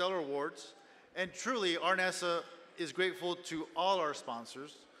the Stellar Awards, and truly, RNASA is grateful to all our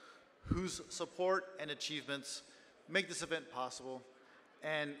sponsors whose support and achievements make this event possible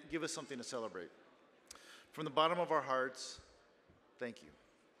and give us something to celebrate. From the bottom of our hearts, thank you.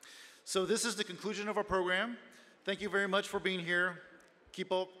 So this is the conclusion of our program. Thank you very much for being here.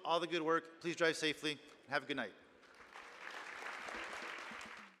 Keep up all the good work. Please drive safely, and have a good night.